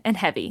wet and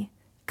heavy,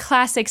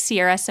 classic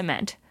Sierra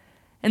cement,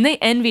 and they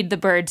envied the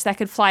birds that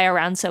could fly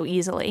around so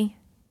easily.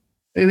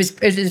 It was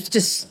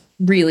just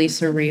really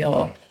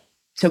surreal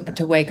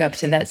to wake up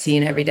to that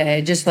scene every day.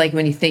 Just like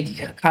when you think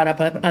you got caught up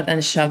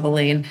on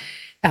shoveling,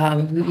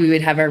 we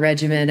would have our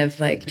regimen of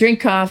drink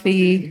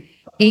coffee,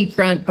 eat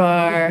Grunt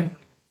Bar,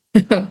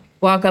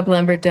 walk up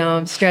Lumber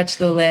Dome, stretch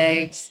the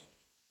legs,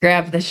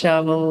 grab the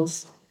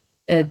shovels,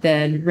 and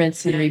then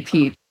rinse and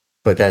repeat.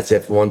 But that's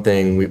if one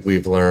thing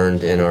we've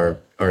learned in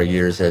our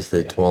years as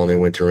the Tuolumne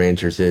Winter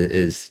Rangers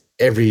is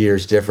every year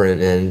is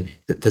different, and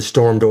the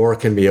storm door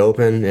can be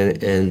open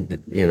and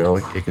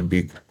it can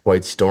be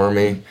quite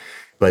stormy,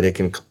 but it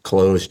can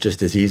close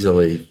just as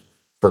easily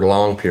for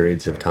long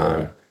periods of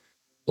time.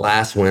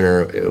 Last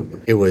winter,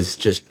 it was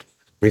just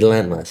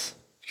relentless.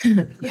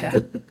 Yeah.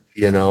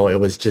 It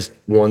was just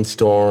one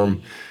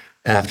storm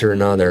after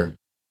another.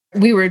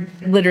 We were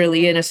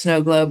literally in a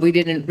snow globe. We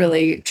didn't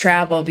really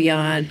travel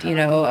beyond,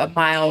 a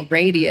mile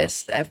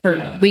radius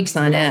for weeks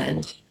on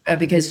end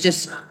because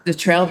just the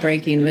trail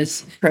breaking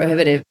was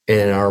prohibitive.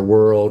 And our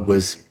world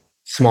was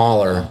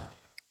smaller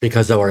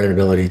because of our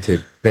inability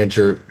to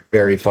venture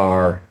very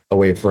far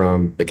away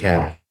from the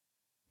cabin.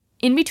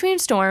 In between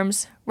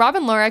storms, Rob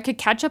and Laura could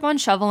catch up on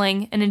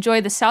shoveling and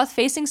enjoy the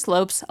south-facing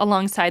slopes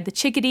alongside the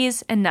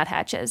chickadees and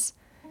nuthatches.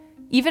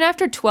 Even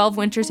after 12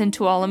 winters in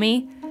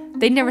Tuolumne,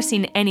 they'd never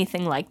seen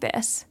anything like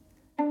this.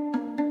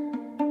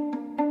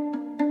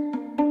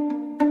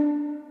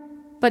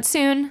 But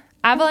soon,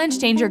 avalanche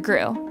danger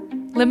grew,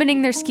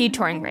 limiting their ski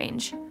touring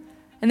range.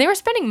 And they were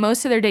spending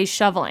most of their days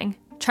shoveling,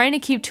 trying to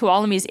keep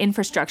Tuolumne's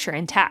infrastructure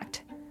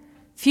intact.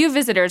 Few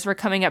visitors were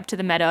coming up to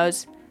the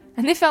meadows,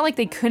 and they felt like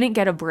they couldn't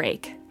get a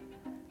break.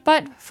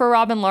 But for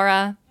Rob and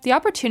Laura, the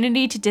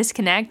opportunity to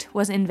disconnect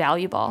was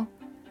invaluable.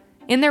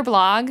 In their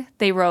blog,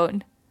 they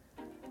wrote,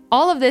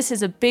 "All of this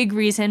is a big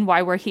reason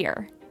why we're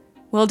here.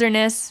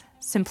 Wilderness,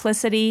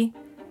 simplicity,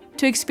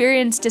 to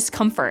experience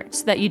discomfort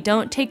so that you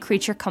don't take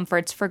creature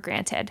comforts for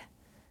granted."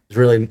 There's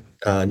really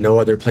no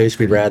other place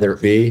we'd rather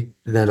be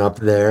than up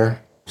there.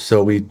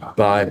 So we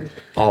buy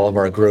all of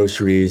our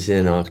groceries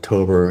in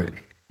October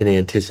in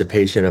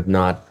anticipation of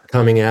not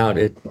coming out.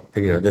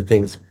 The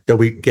things that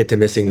we get to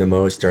missing the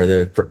most are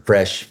the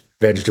fresh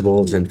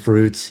vegetables and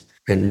fruits.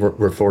 And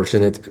we're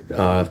fortunate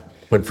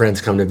when friends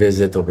come to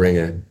visit, they'll bring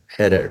a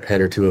head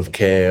or two of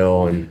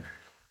kale and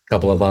a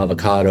couple of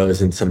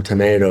avocados and some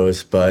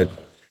tomatoes. But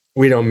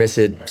we don't miss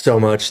it so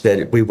much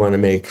that we want to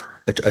make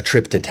a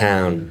trip to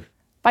town.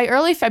 By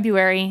early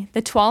February,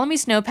 the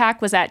Tuolumne snowpack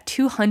was at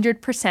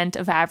 200%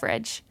 of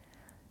average.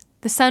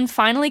 The sun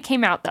finally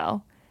came out,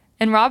 though,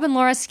 and Rob and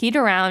Laura skied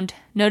around,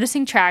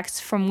 noticing tracks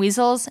from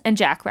weasels and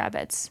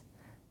jackrabbits.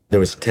 There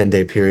was a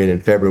 10-day period in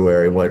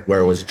February where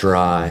it was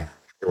dry.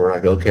 And we're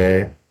like,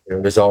 okay,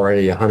 there's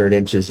already 100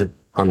 inches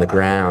on the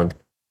ground.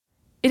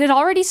 It had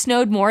already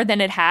snowed more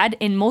than it had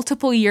in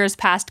multiple years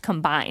past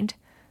combined.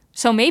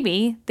 So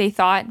maybe, they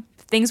thought,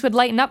 things would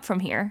lighten up from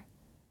here.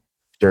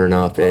 Sure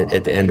enough,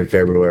 at the end of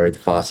February, the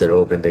faucet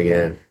opened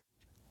again.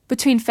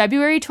 Between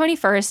February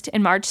 21st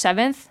and March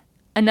 7th,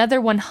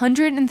 another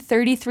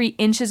 133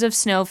 inches of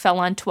snow fell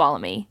on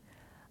Tuolumne,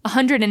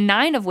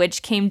 109 of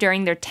which came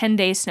during their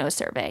 10-day snow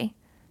survey.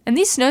 And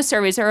these snow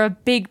surveys are a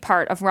big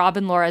part of Rob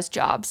and Laura's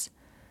jobs.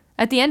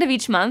 At the end of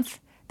each month,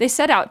 they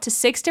set out to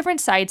 6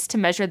 different sites to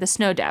measure the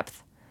snow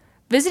depth.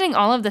 Visiting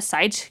all of the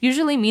sites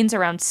usually means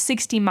around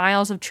 60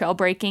 miles of trail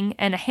breaking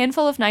and a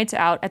handful of nights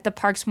out at the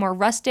park's more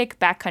rustic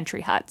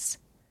backcountry huts.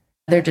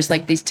 They're just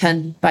like these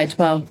 10 by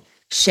 12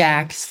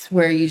 shacks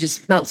where you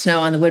just melt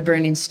snow on the wood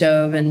burning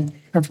stove and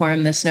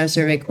perform the snow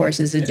survey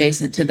courses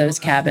adjacent to those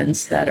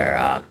cabins that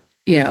are,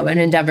 an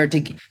endeavor to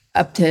get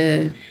up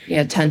to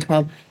 10,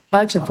 12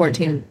 bucks or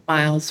 14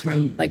 miles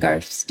from like our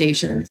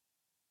stations.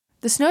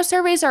 The snow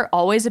surveys are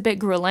always a bit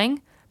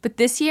grueling, but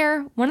this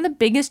year, one of the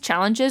biggest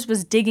challenges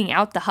was digging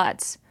out the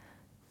huts.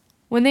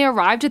 When they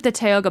arrived at the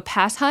Tioga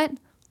Pass hut,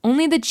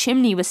 only the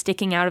chimney was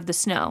sticking out of the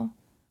snow.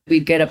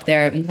 We'd get up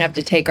there and have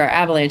to take our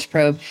avalanche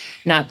probe,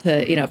 not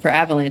to, for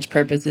avalanche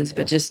purposes,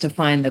 but just to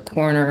find the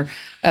corner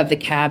of the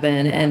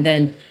cabin and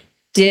then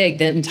dig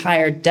the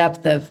entire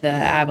depth of the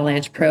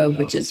avalanche probe,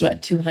 which is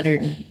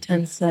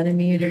 210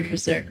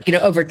 centimeters or,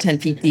 over 10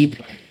 feet deep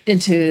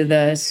into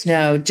the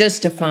snow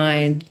just to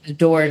find the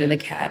door to the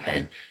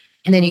cabin.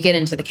 And then you get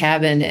into the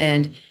cabin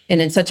and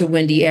in such a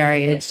windy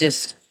area, it's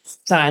just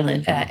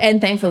silent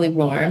and thankfully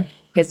warm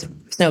because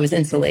snow is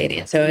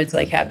insulated. So it's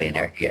like having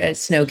a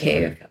snow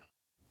cave.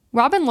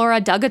 Rob and Laura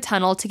dug a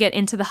tunnel to get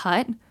into the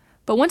hut,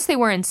 but once they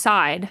were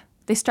inside,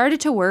 they started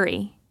to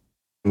worry.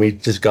 We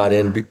just got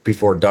in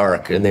before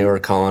dark, and they were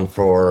calling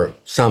for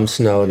some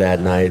snow that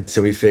night.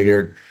 So we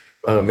figured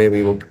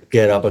maybe we'll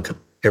get up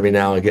every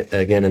now and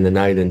again in the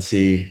night and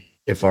see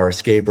if our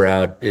escape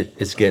route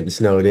is getting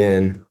snowed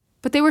in.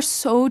 But they were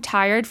so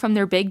tired from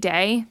their big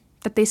day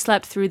that they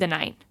slept through the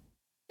night.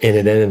 And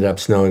it ended up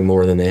snowing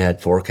more than they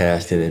had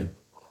forecasted. And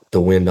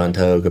the wind on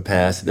Tioga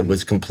Pass, it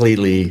was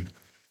completely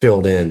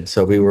filled in.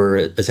 So we were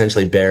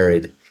essentially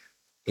buried,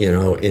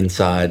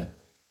 inside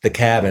the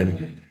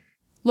cabin.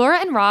 Laura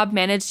and Rob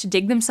managed to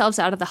dig themselves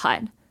out of the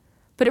hut,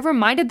 but it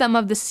reminded them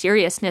of the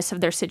seriousness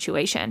of their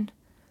situation.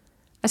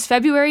 As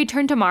February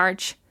turned to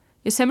March,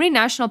 Yosemite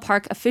National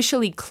Park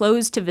officially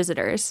closed to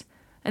visitors,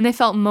 and they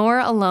felt more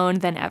alone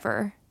than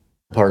ever.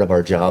 Part of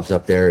our jobs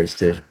up there is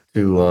to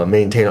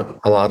maintain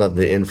a lot of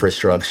the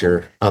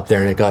infrastructure up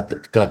there, and it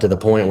got to the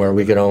point where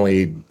we could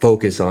only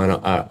focus on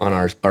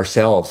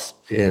ourselves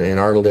in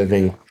our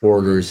living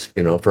quarters,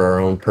 for our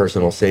own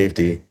personal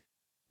safety.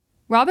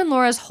 Rob and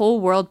Laura's whole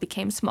world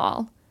became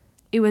small.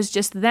 It was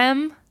just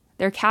them,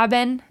 their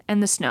cabin,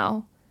 and the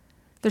snow.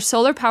 Their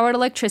solar-powered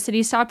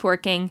electricity stopped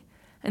working,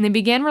 and they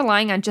began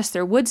relying on just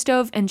their wood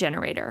stove and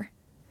generator.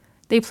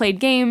 They played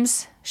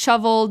games,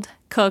 shoveled,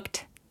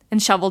 cooked,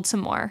 and shoveled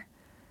some more.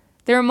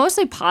 They were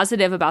mostly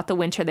positive about the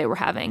winter they were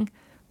having,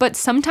 but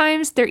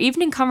sometimes their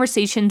evening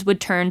conversations would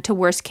turn to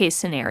worst-case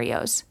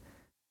scenarios.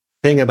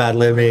 The thing about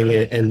living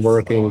and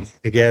working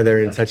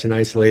together in such an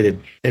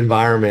isolated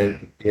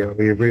environment,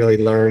 we really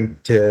learn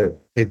to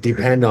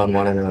depend on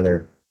one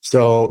another.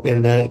 So,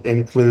 and that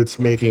includes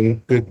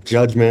making good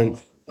judgment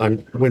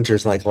on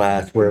winters like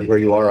last, where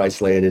you are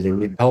isolated,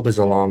 and help is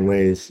a long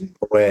ways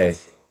away.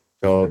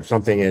 So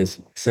something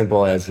as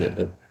simple as,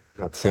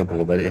 not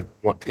simple, but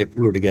if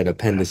we were to get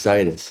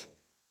appendicitis,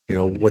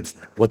 what's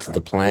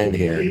the plan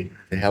here?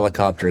 The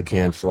helicopter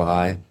can't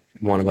fly.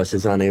 One of us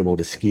is unable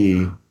to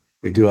ski.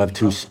 We do have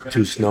two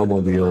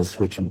snowmobiles,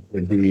 which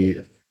would be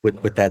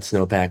with that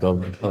snowpack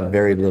of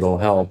very little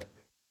help.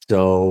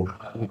 So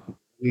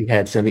we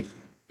had some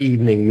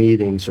evening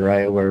meetings,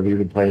 right, where we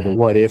would play the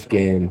what if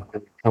game,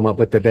 come up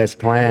with the best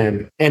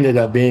plan. Ended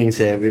up being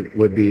said it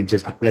would be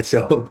just let's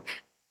hope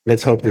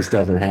this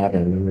doesn't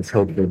happen. Let's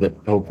hope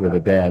for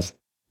the best.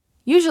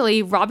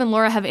 Usually, Rob and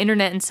Laura have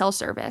internet and cell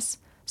service.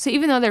 So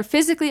even though they're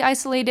physically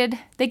isolated,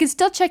 they can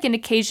still check in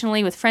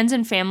occasionally with friends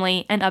and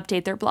family and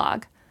update their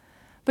blog.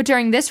 But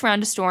during this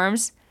round of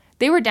storms,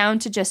 they were down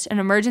to just an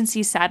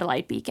emergency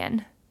satellite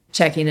beacon.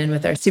 Checking in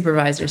with our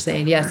supervisor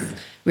saying, yes,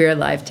 we're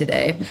alive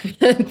today.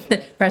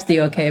 Press the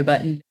OK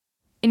button.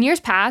 In years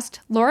past,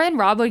 Laura and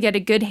Rob would get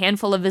a good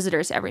handful of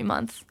visitors every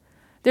month.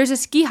 There's a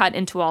ski hut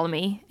in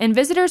Tuolumne, and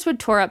visitors would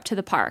tour up to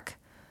the park.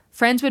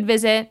 Friends would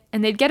visit,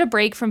 and they'd get a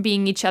break from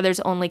being each other's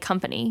only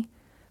company.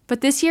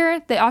 But this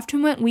year, they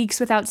often went weeks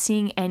without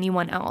seeing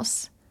anyone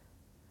else.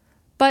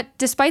 But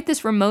despite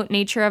this remote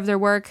nature of their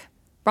work,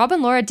 Rob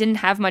and Laura didn't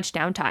have much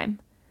downtime.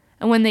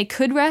 And when they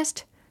could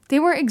rest, they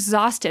were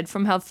exhausted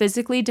from how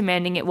physically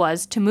demanding it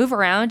was to move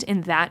around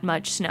in that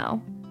much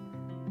snow.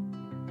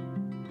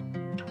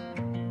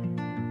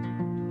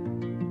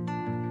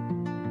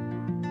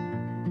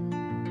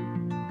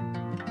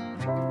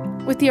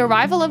 With the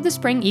arrival of the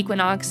spring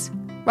equinox,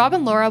 Rob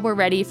and Laura were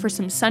ready for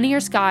some sunnier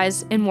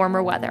skies and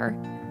warmer weather.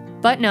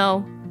 But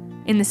no,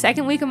 in the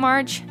second week of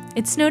March,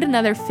 it snowed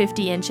another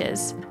 50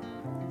 inches.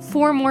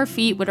 4 more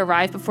feet would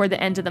arrive before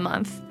the end of the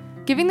month,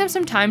 giving them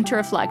some time to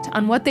reflect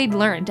on what they'd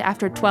learned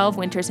after 12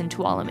 winters in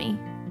Tuolumne.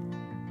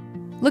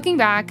 Looking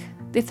back,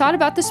 they thought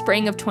about the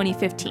spring of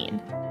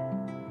 2015.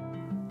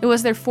 It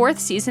was their 4th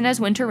season as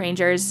Winter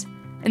Rangers,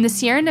 and the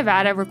Sierra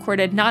Nevada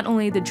recorded not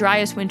only the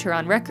driest winter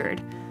on record,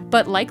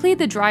 but likely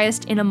the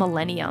driest in a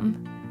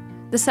millennium.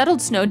 The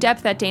settled snow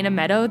depth at Dana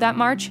Meadow that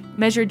March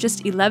measured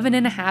just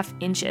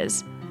 11.5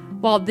 inches,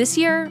 while this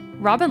year,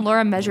 Rob and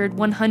Laura measured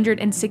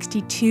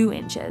 162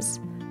 inches.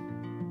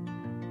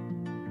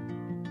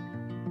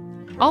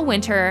 All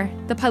winter,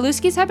 the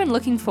Paluskis have been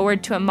looking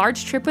forward to a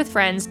March trip with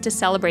friends to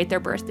celebrate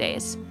their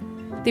birthdays.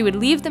 They would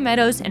leave the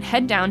meadows and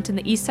head down to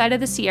the east side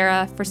of the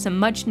Sierra for some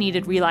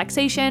much-needed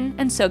relaxation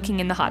and soaking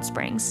in the hot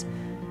springs.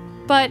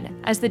 But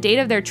as the date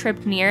of their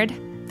trip neared,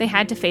 they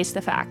had to face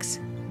the facts.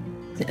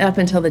 Up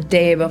until the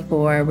day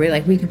before, we're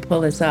like, we can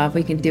pull this off,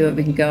 we can do it,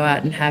 we can go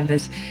out and have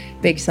this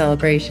big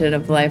celebration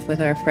of life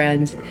with our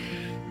friends.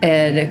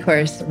 And of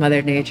course,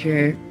 Mother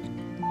Nature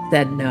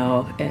said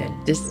no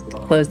and just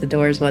closed the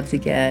doors once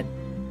again.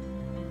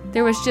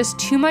 There was just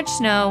too much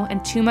snow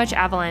and too much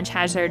avalanche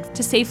hazard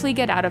to safely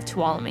get out of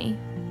Tuolumne.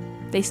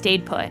 They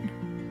stayed put.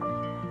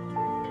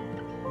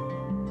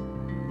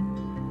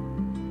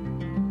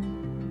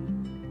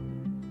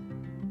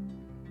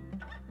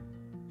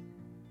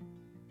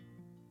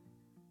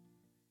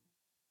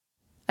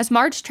 As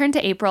March turned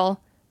to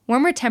April,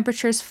 warmer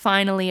temperatures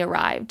finally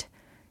arrived.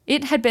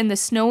 It had been the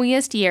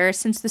snowiest year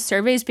since the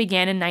surveys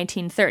began in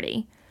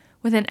 1930,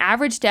 with an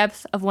average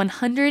depth of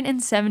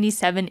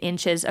 177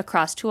 inches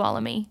across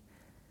Tuolumne.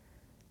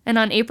 And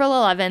on April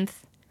 11th,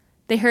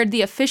 they heard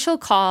the official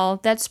call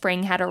that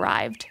spring had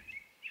arrived.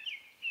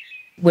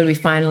 When we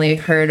finally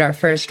heard our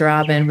first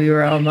robin, we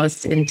were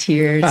almost in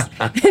tears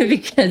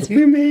because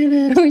we made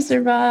it. We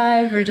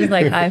survived. We're just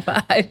like high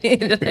five.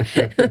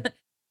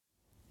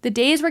 The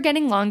days were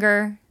getting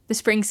longer, the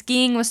spring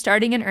skiing was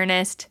starting in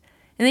earnest,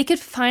 and they could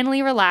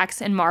finally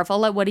relax and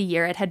marvel at what a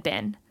year it had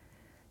been.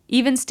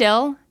 Even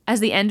still,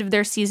 as the end of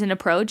their season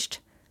approached,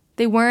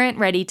 they weren't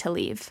ready to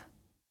leave.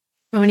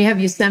 When you have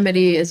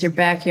Yosemite as your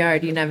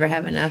backyard, you never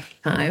have enough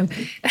time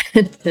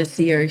to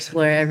see or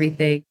explore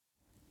everything.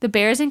 The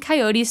bears and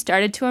coyotes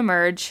started to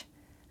emerge,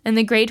 and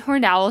the great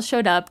horned owl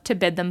showed up to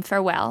bid them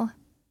farewell.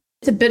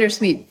 It's a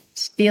bittersweet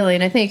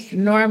feeling. I think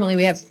normally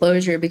we have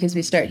closure because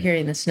we start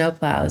hearing the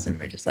snowplows and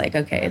we're just like,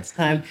 okay, it's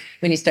time.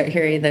 When you start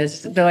hearing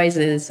those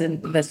noises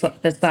and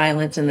the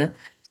silence and the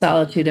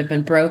solitude have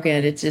been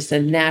broken, it's just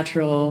a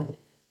natural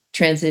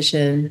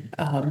transition.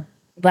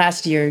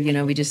 Last year,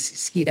 we just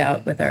skied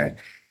out with our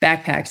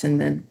backpacks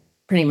and then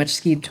pretty much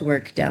skied to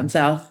work down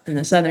south in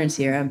the southern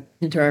Sierra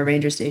into our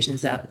ranger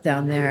stations out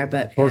down there.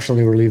 But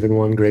Fortunately, we're leaving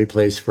one great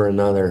place for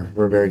another.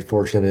 We're very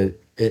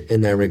fortunate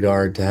in that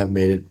regard to have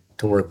made it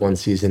to work one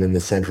season in the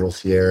Central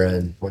Sierra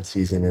and one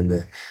season in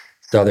the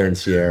Southern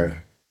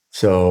Sierra.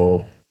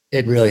 So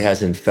it really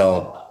hasn't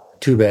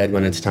felt too bad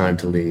when it's time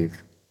to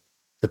leave.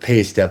 The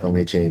pace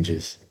definitely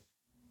changes.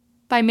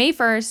 By May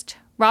 1st,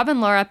 Rob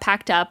and Laura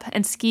packed up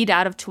and skied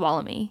out of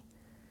Tuolumne.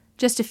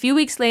 Just a few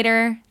weeks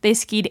later, they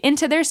skied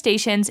into their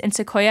stations in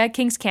Sequoia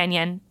Kings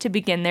Canyon to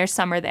begin their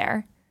summer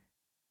there.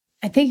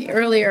 I think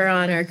earlier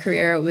on in our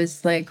career, it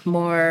was like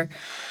more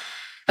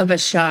of a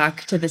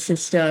shock to the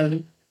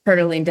system,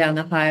 hurtling down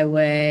the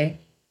highway,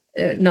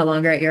 no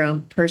longer at your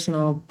own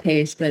personal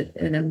pace, but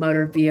in a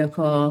motor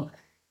vehicle.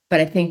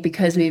 But I think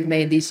because we've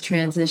made these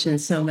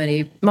transitions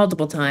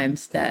multiple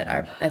times,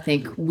 that I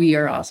think we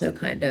are also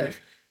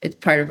it's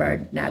part of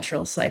our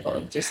natural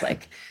cycle, just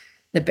like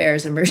the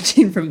bears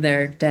emerging from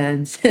their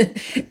dens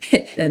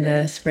in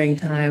the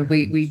springtime.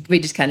 We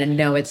just kind of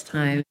know it's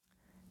time.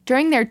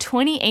 During their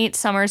 28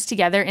 summers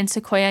together in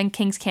Sequoia and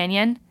Kings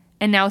Canyon,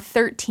 and now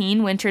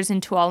 13 winters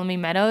in Tuolumne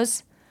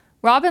Meadows,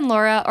 Rob and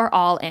Laura are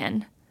all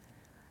in.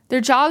 Their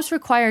jobs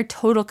require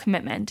total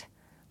commitment,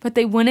 but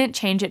they wouldn't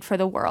change it for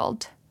the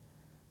world.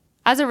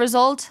 As a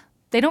result,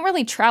 they don't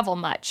really travel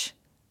much,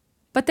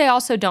 but they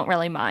also don't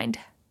really mind.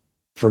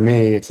 For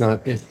me, it's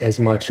not as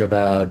much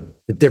about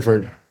the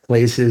different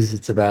places.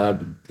 It's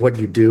about what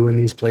you do in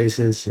these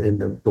places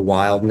and the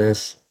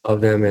wildness of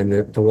them,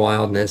 and the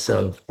wildness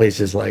of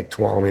places like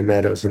Tuolumne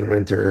Meadows in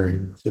winter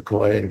and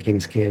Sequoia and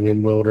Kings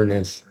Canyon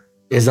wilderness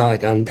is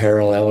like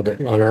unparalleled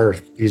on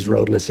Earth. These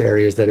roadless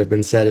areas that have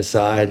been set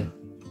aside.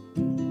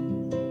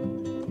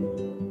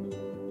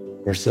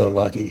 We're so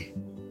lucky.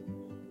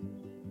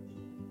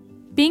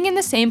 Being in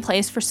the same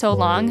place for so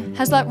long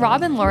has let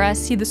Rob and Laura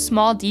see the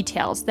small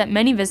details that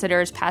many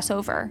visitors pass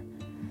over.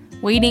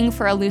 Waiting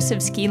for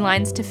elusive ski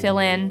lines to fill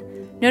in,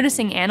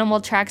 noticing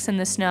animal tracks in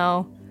the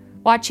snow,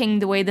 watching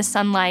the way the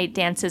sunlight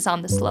dances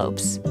on the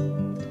slopes.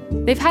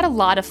 They've had a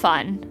lot of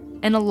fun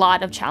and a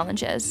lot of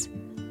challenges.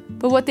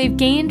 But what they've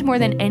gained more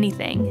than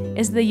anything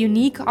is the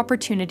unique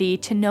opportunity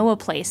to know a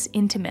place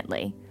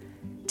intimately,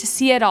 to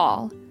see it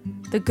all,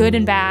 the good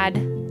and bad,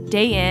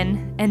 day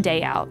in and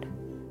day out.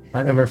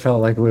 I never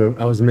felt like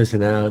I was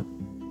missing out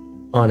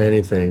on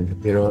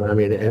anything.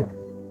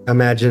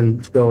 Imagine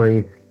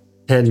going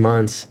 10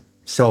 months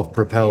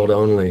self-propelled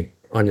only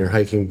on your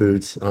hiking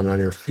boots, on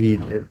your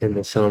feet in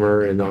the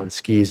summer and on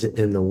skis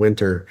in the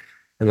winter.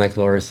 And like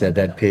Laura said,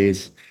 that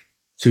pace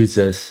suits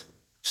us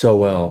so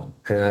well.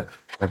 And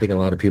I think a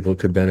lot of people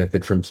could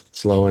benefit from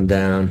slowing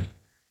down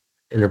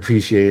and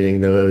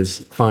appreciating those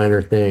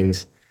finer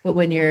things. But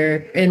when you're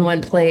in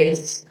one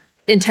place,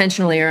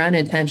 intentionally or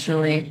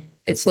unintentionally,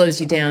 it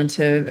slows you down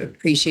to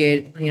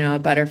appreciate, a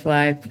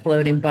butterfly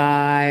floating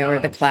by or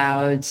the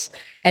clouds.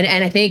 And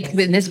I think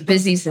in this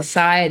busy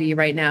society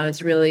right now,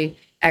 it's really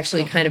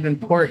actually kind of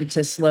important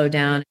to slow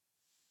down.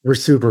 We're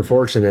super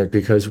fortunate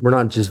because we're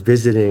not just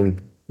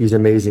visiting these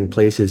amazing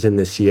places in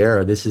the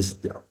Sierra. This is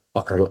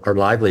our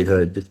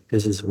livelihood.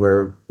 This is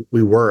where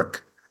we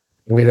work.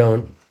 We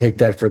don't take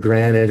that for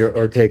granted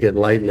or take it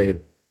lightly.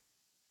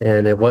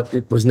 And it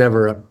was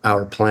never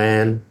our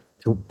plan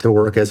to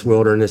work as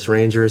wilderness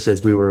rangers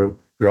as we were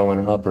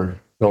growing up or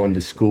going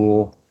to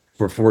school.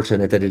 We're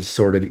fortunate that it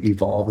sort of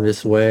evolved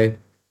this way.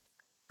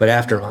 But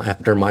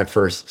after my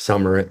first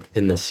summer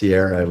in the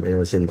Sierra, it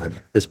was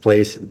this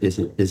place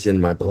is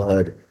in my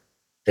blood.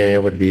 And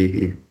it would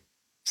be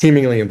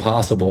seemingly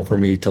impossible for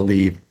me to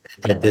leave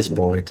at this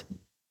point.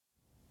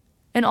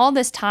 And all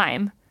this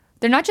time,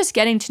 they're not just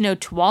getting to know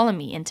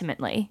Tuolumne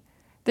intimately,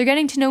 they're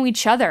getting to know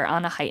each other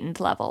on a heightened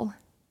level.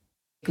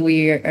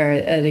 We are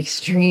an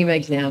extreme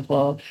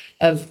example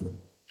of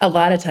a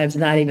lot of times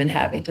not even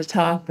having to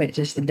talk, but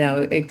just to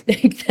know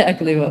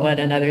exactly what one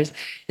another is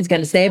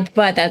going to say.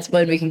 But that's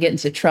when we can get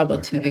into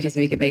trouble too, because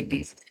we can make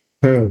these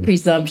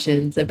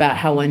presumptions about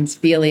how one's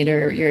feeling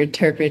or you're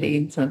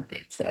interpreting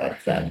something. So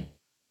it's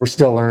we're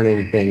still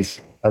learning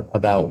things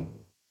about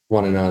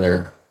one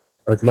another.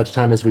 As much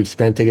time as we've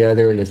spent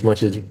together and as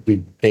much as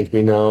we think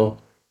we know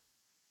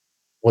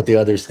what the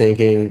other's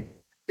thinking,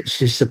 it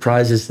just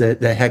surprises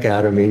the heck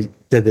out of me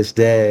to this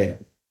day.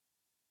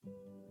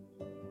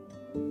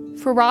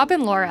 For Rob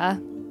and Laura,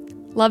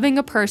 loving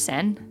a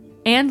person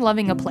and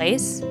loving a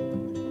place,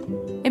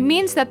 it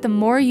means that the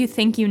more you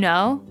think you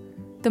know,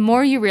 the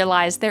more you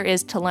realize there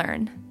is to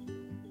learn.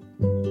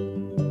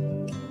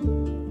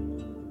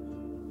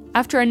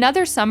 After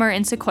another summer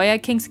in Sequoia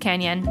Kings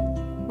Canyon,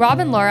 Rob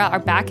and Laura are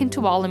back in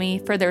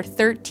Tuolumne for their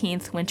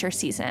 13th winter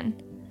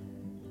season.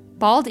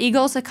 Bald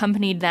eagles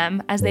accompanied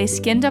them as they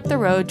skinned up the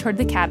road toward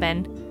the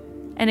cabin,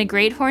 and a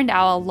great horned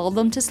owl lulled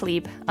them to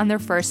sleep on their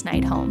first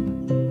night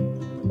home.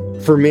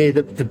 For me,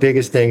 the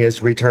biggest thing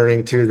is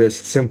returning to this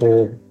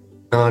simple,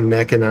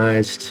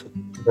 non-mechanized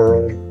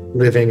world.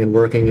 Living and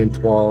working in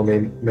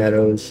Tuolumne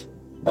Meadows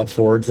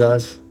affords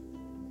us,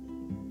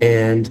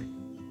 and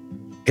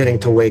getting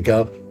to wake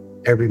up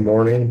every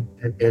morning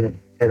in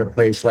a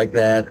place like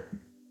that,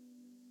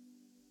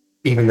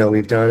 even though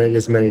we've done it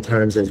as many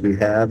times as we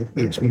have,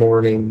 each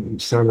morning,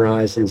 each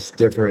sunrise is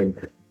different.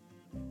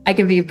 I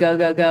can be go,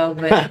 but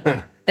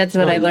that's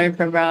what I learned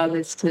from Rob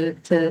is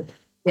to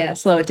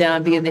slow it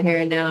down, be in the here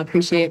and now,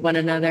 appreciate one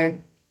another,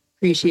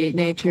 appreciate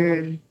nature,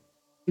 and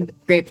be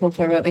grateful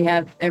for what we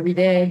have every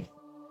day.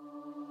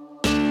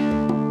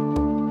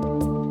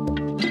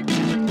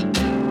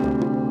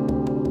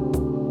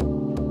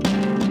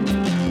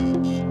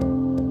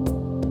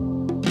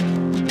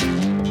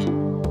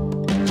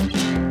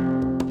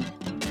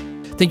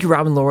 Thank you,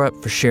 Rob and Laura,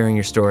 for sharing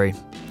your story.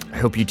 I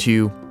hope you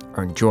too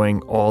are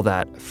enjoying all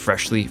that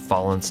freshly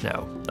fallen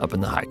snow up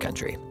in the high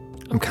country.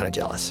 I'm kind of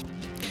jealous.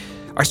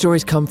 Our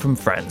stories come from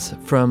friends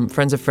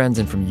of friends,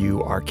 and from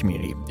you, our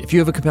community. If you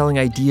have a compelling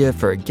idea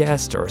for a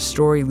guest or a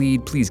story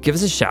lead, please give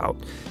us a shout.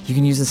 You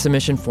can use the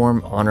submission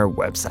form on our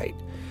website.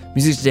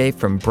 Music today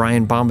from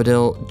Brian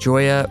Bombadil,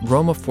 Joya,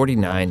 Roma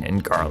 49,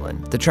 and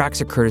Garland. The tracks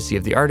are courtesy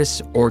of the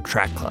artists or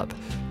Track Club.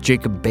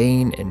 Jacob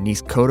Bain and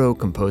Nis Koto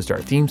composed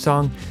our theme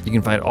song. You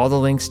can find all the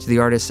links to the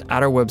artists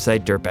at our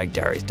website,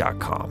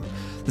 dirtbagdiaries.com.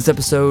 This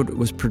episode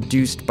was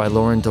produced by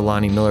Lauren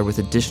Delani Miller with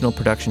additional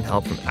production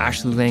help from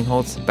Ashley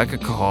Langholtz, Becca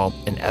Cahal,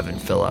 and Evan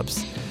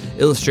Phillips.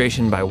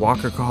 Illustration by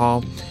Walker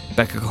Cahal.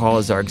 Becca Cahal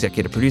is our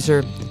executive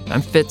producer.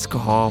 I'm Fitz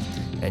Cahal,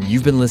 and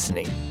you've been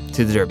listening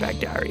to the Dirtbag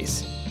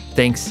Diaries.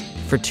 Thanks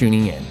for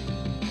tuning in,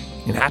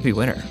 and happy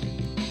winter.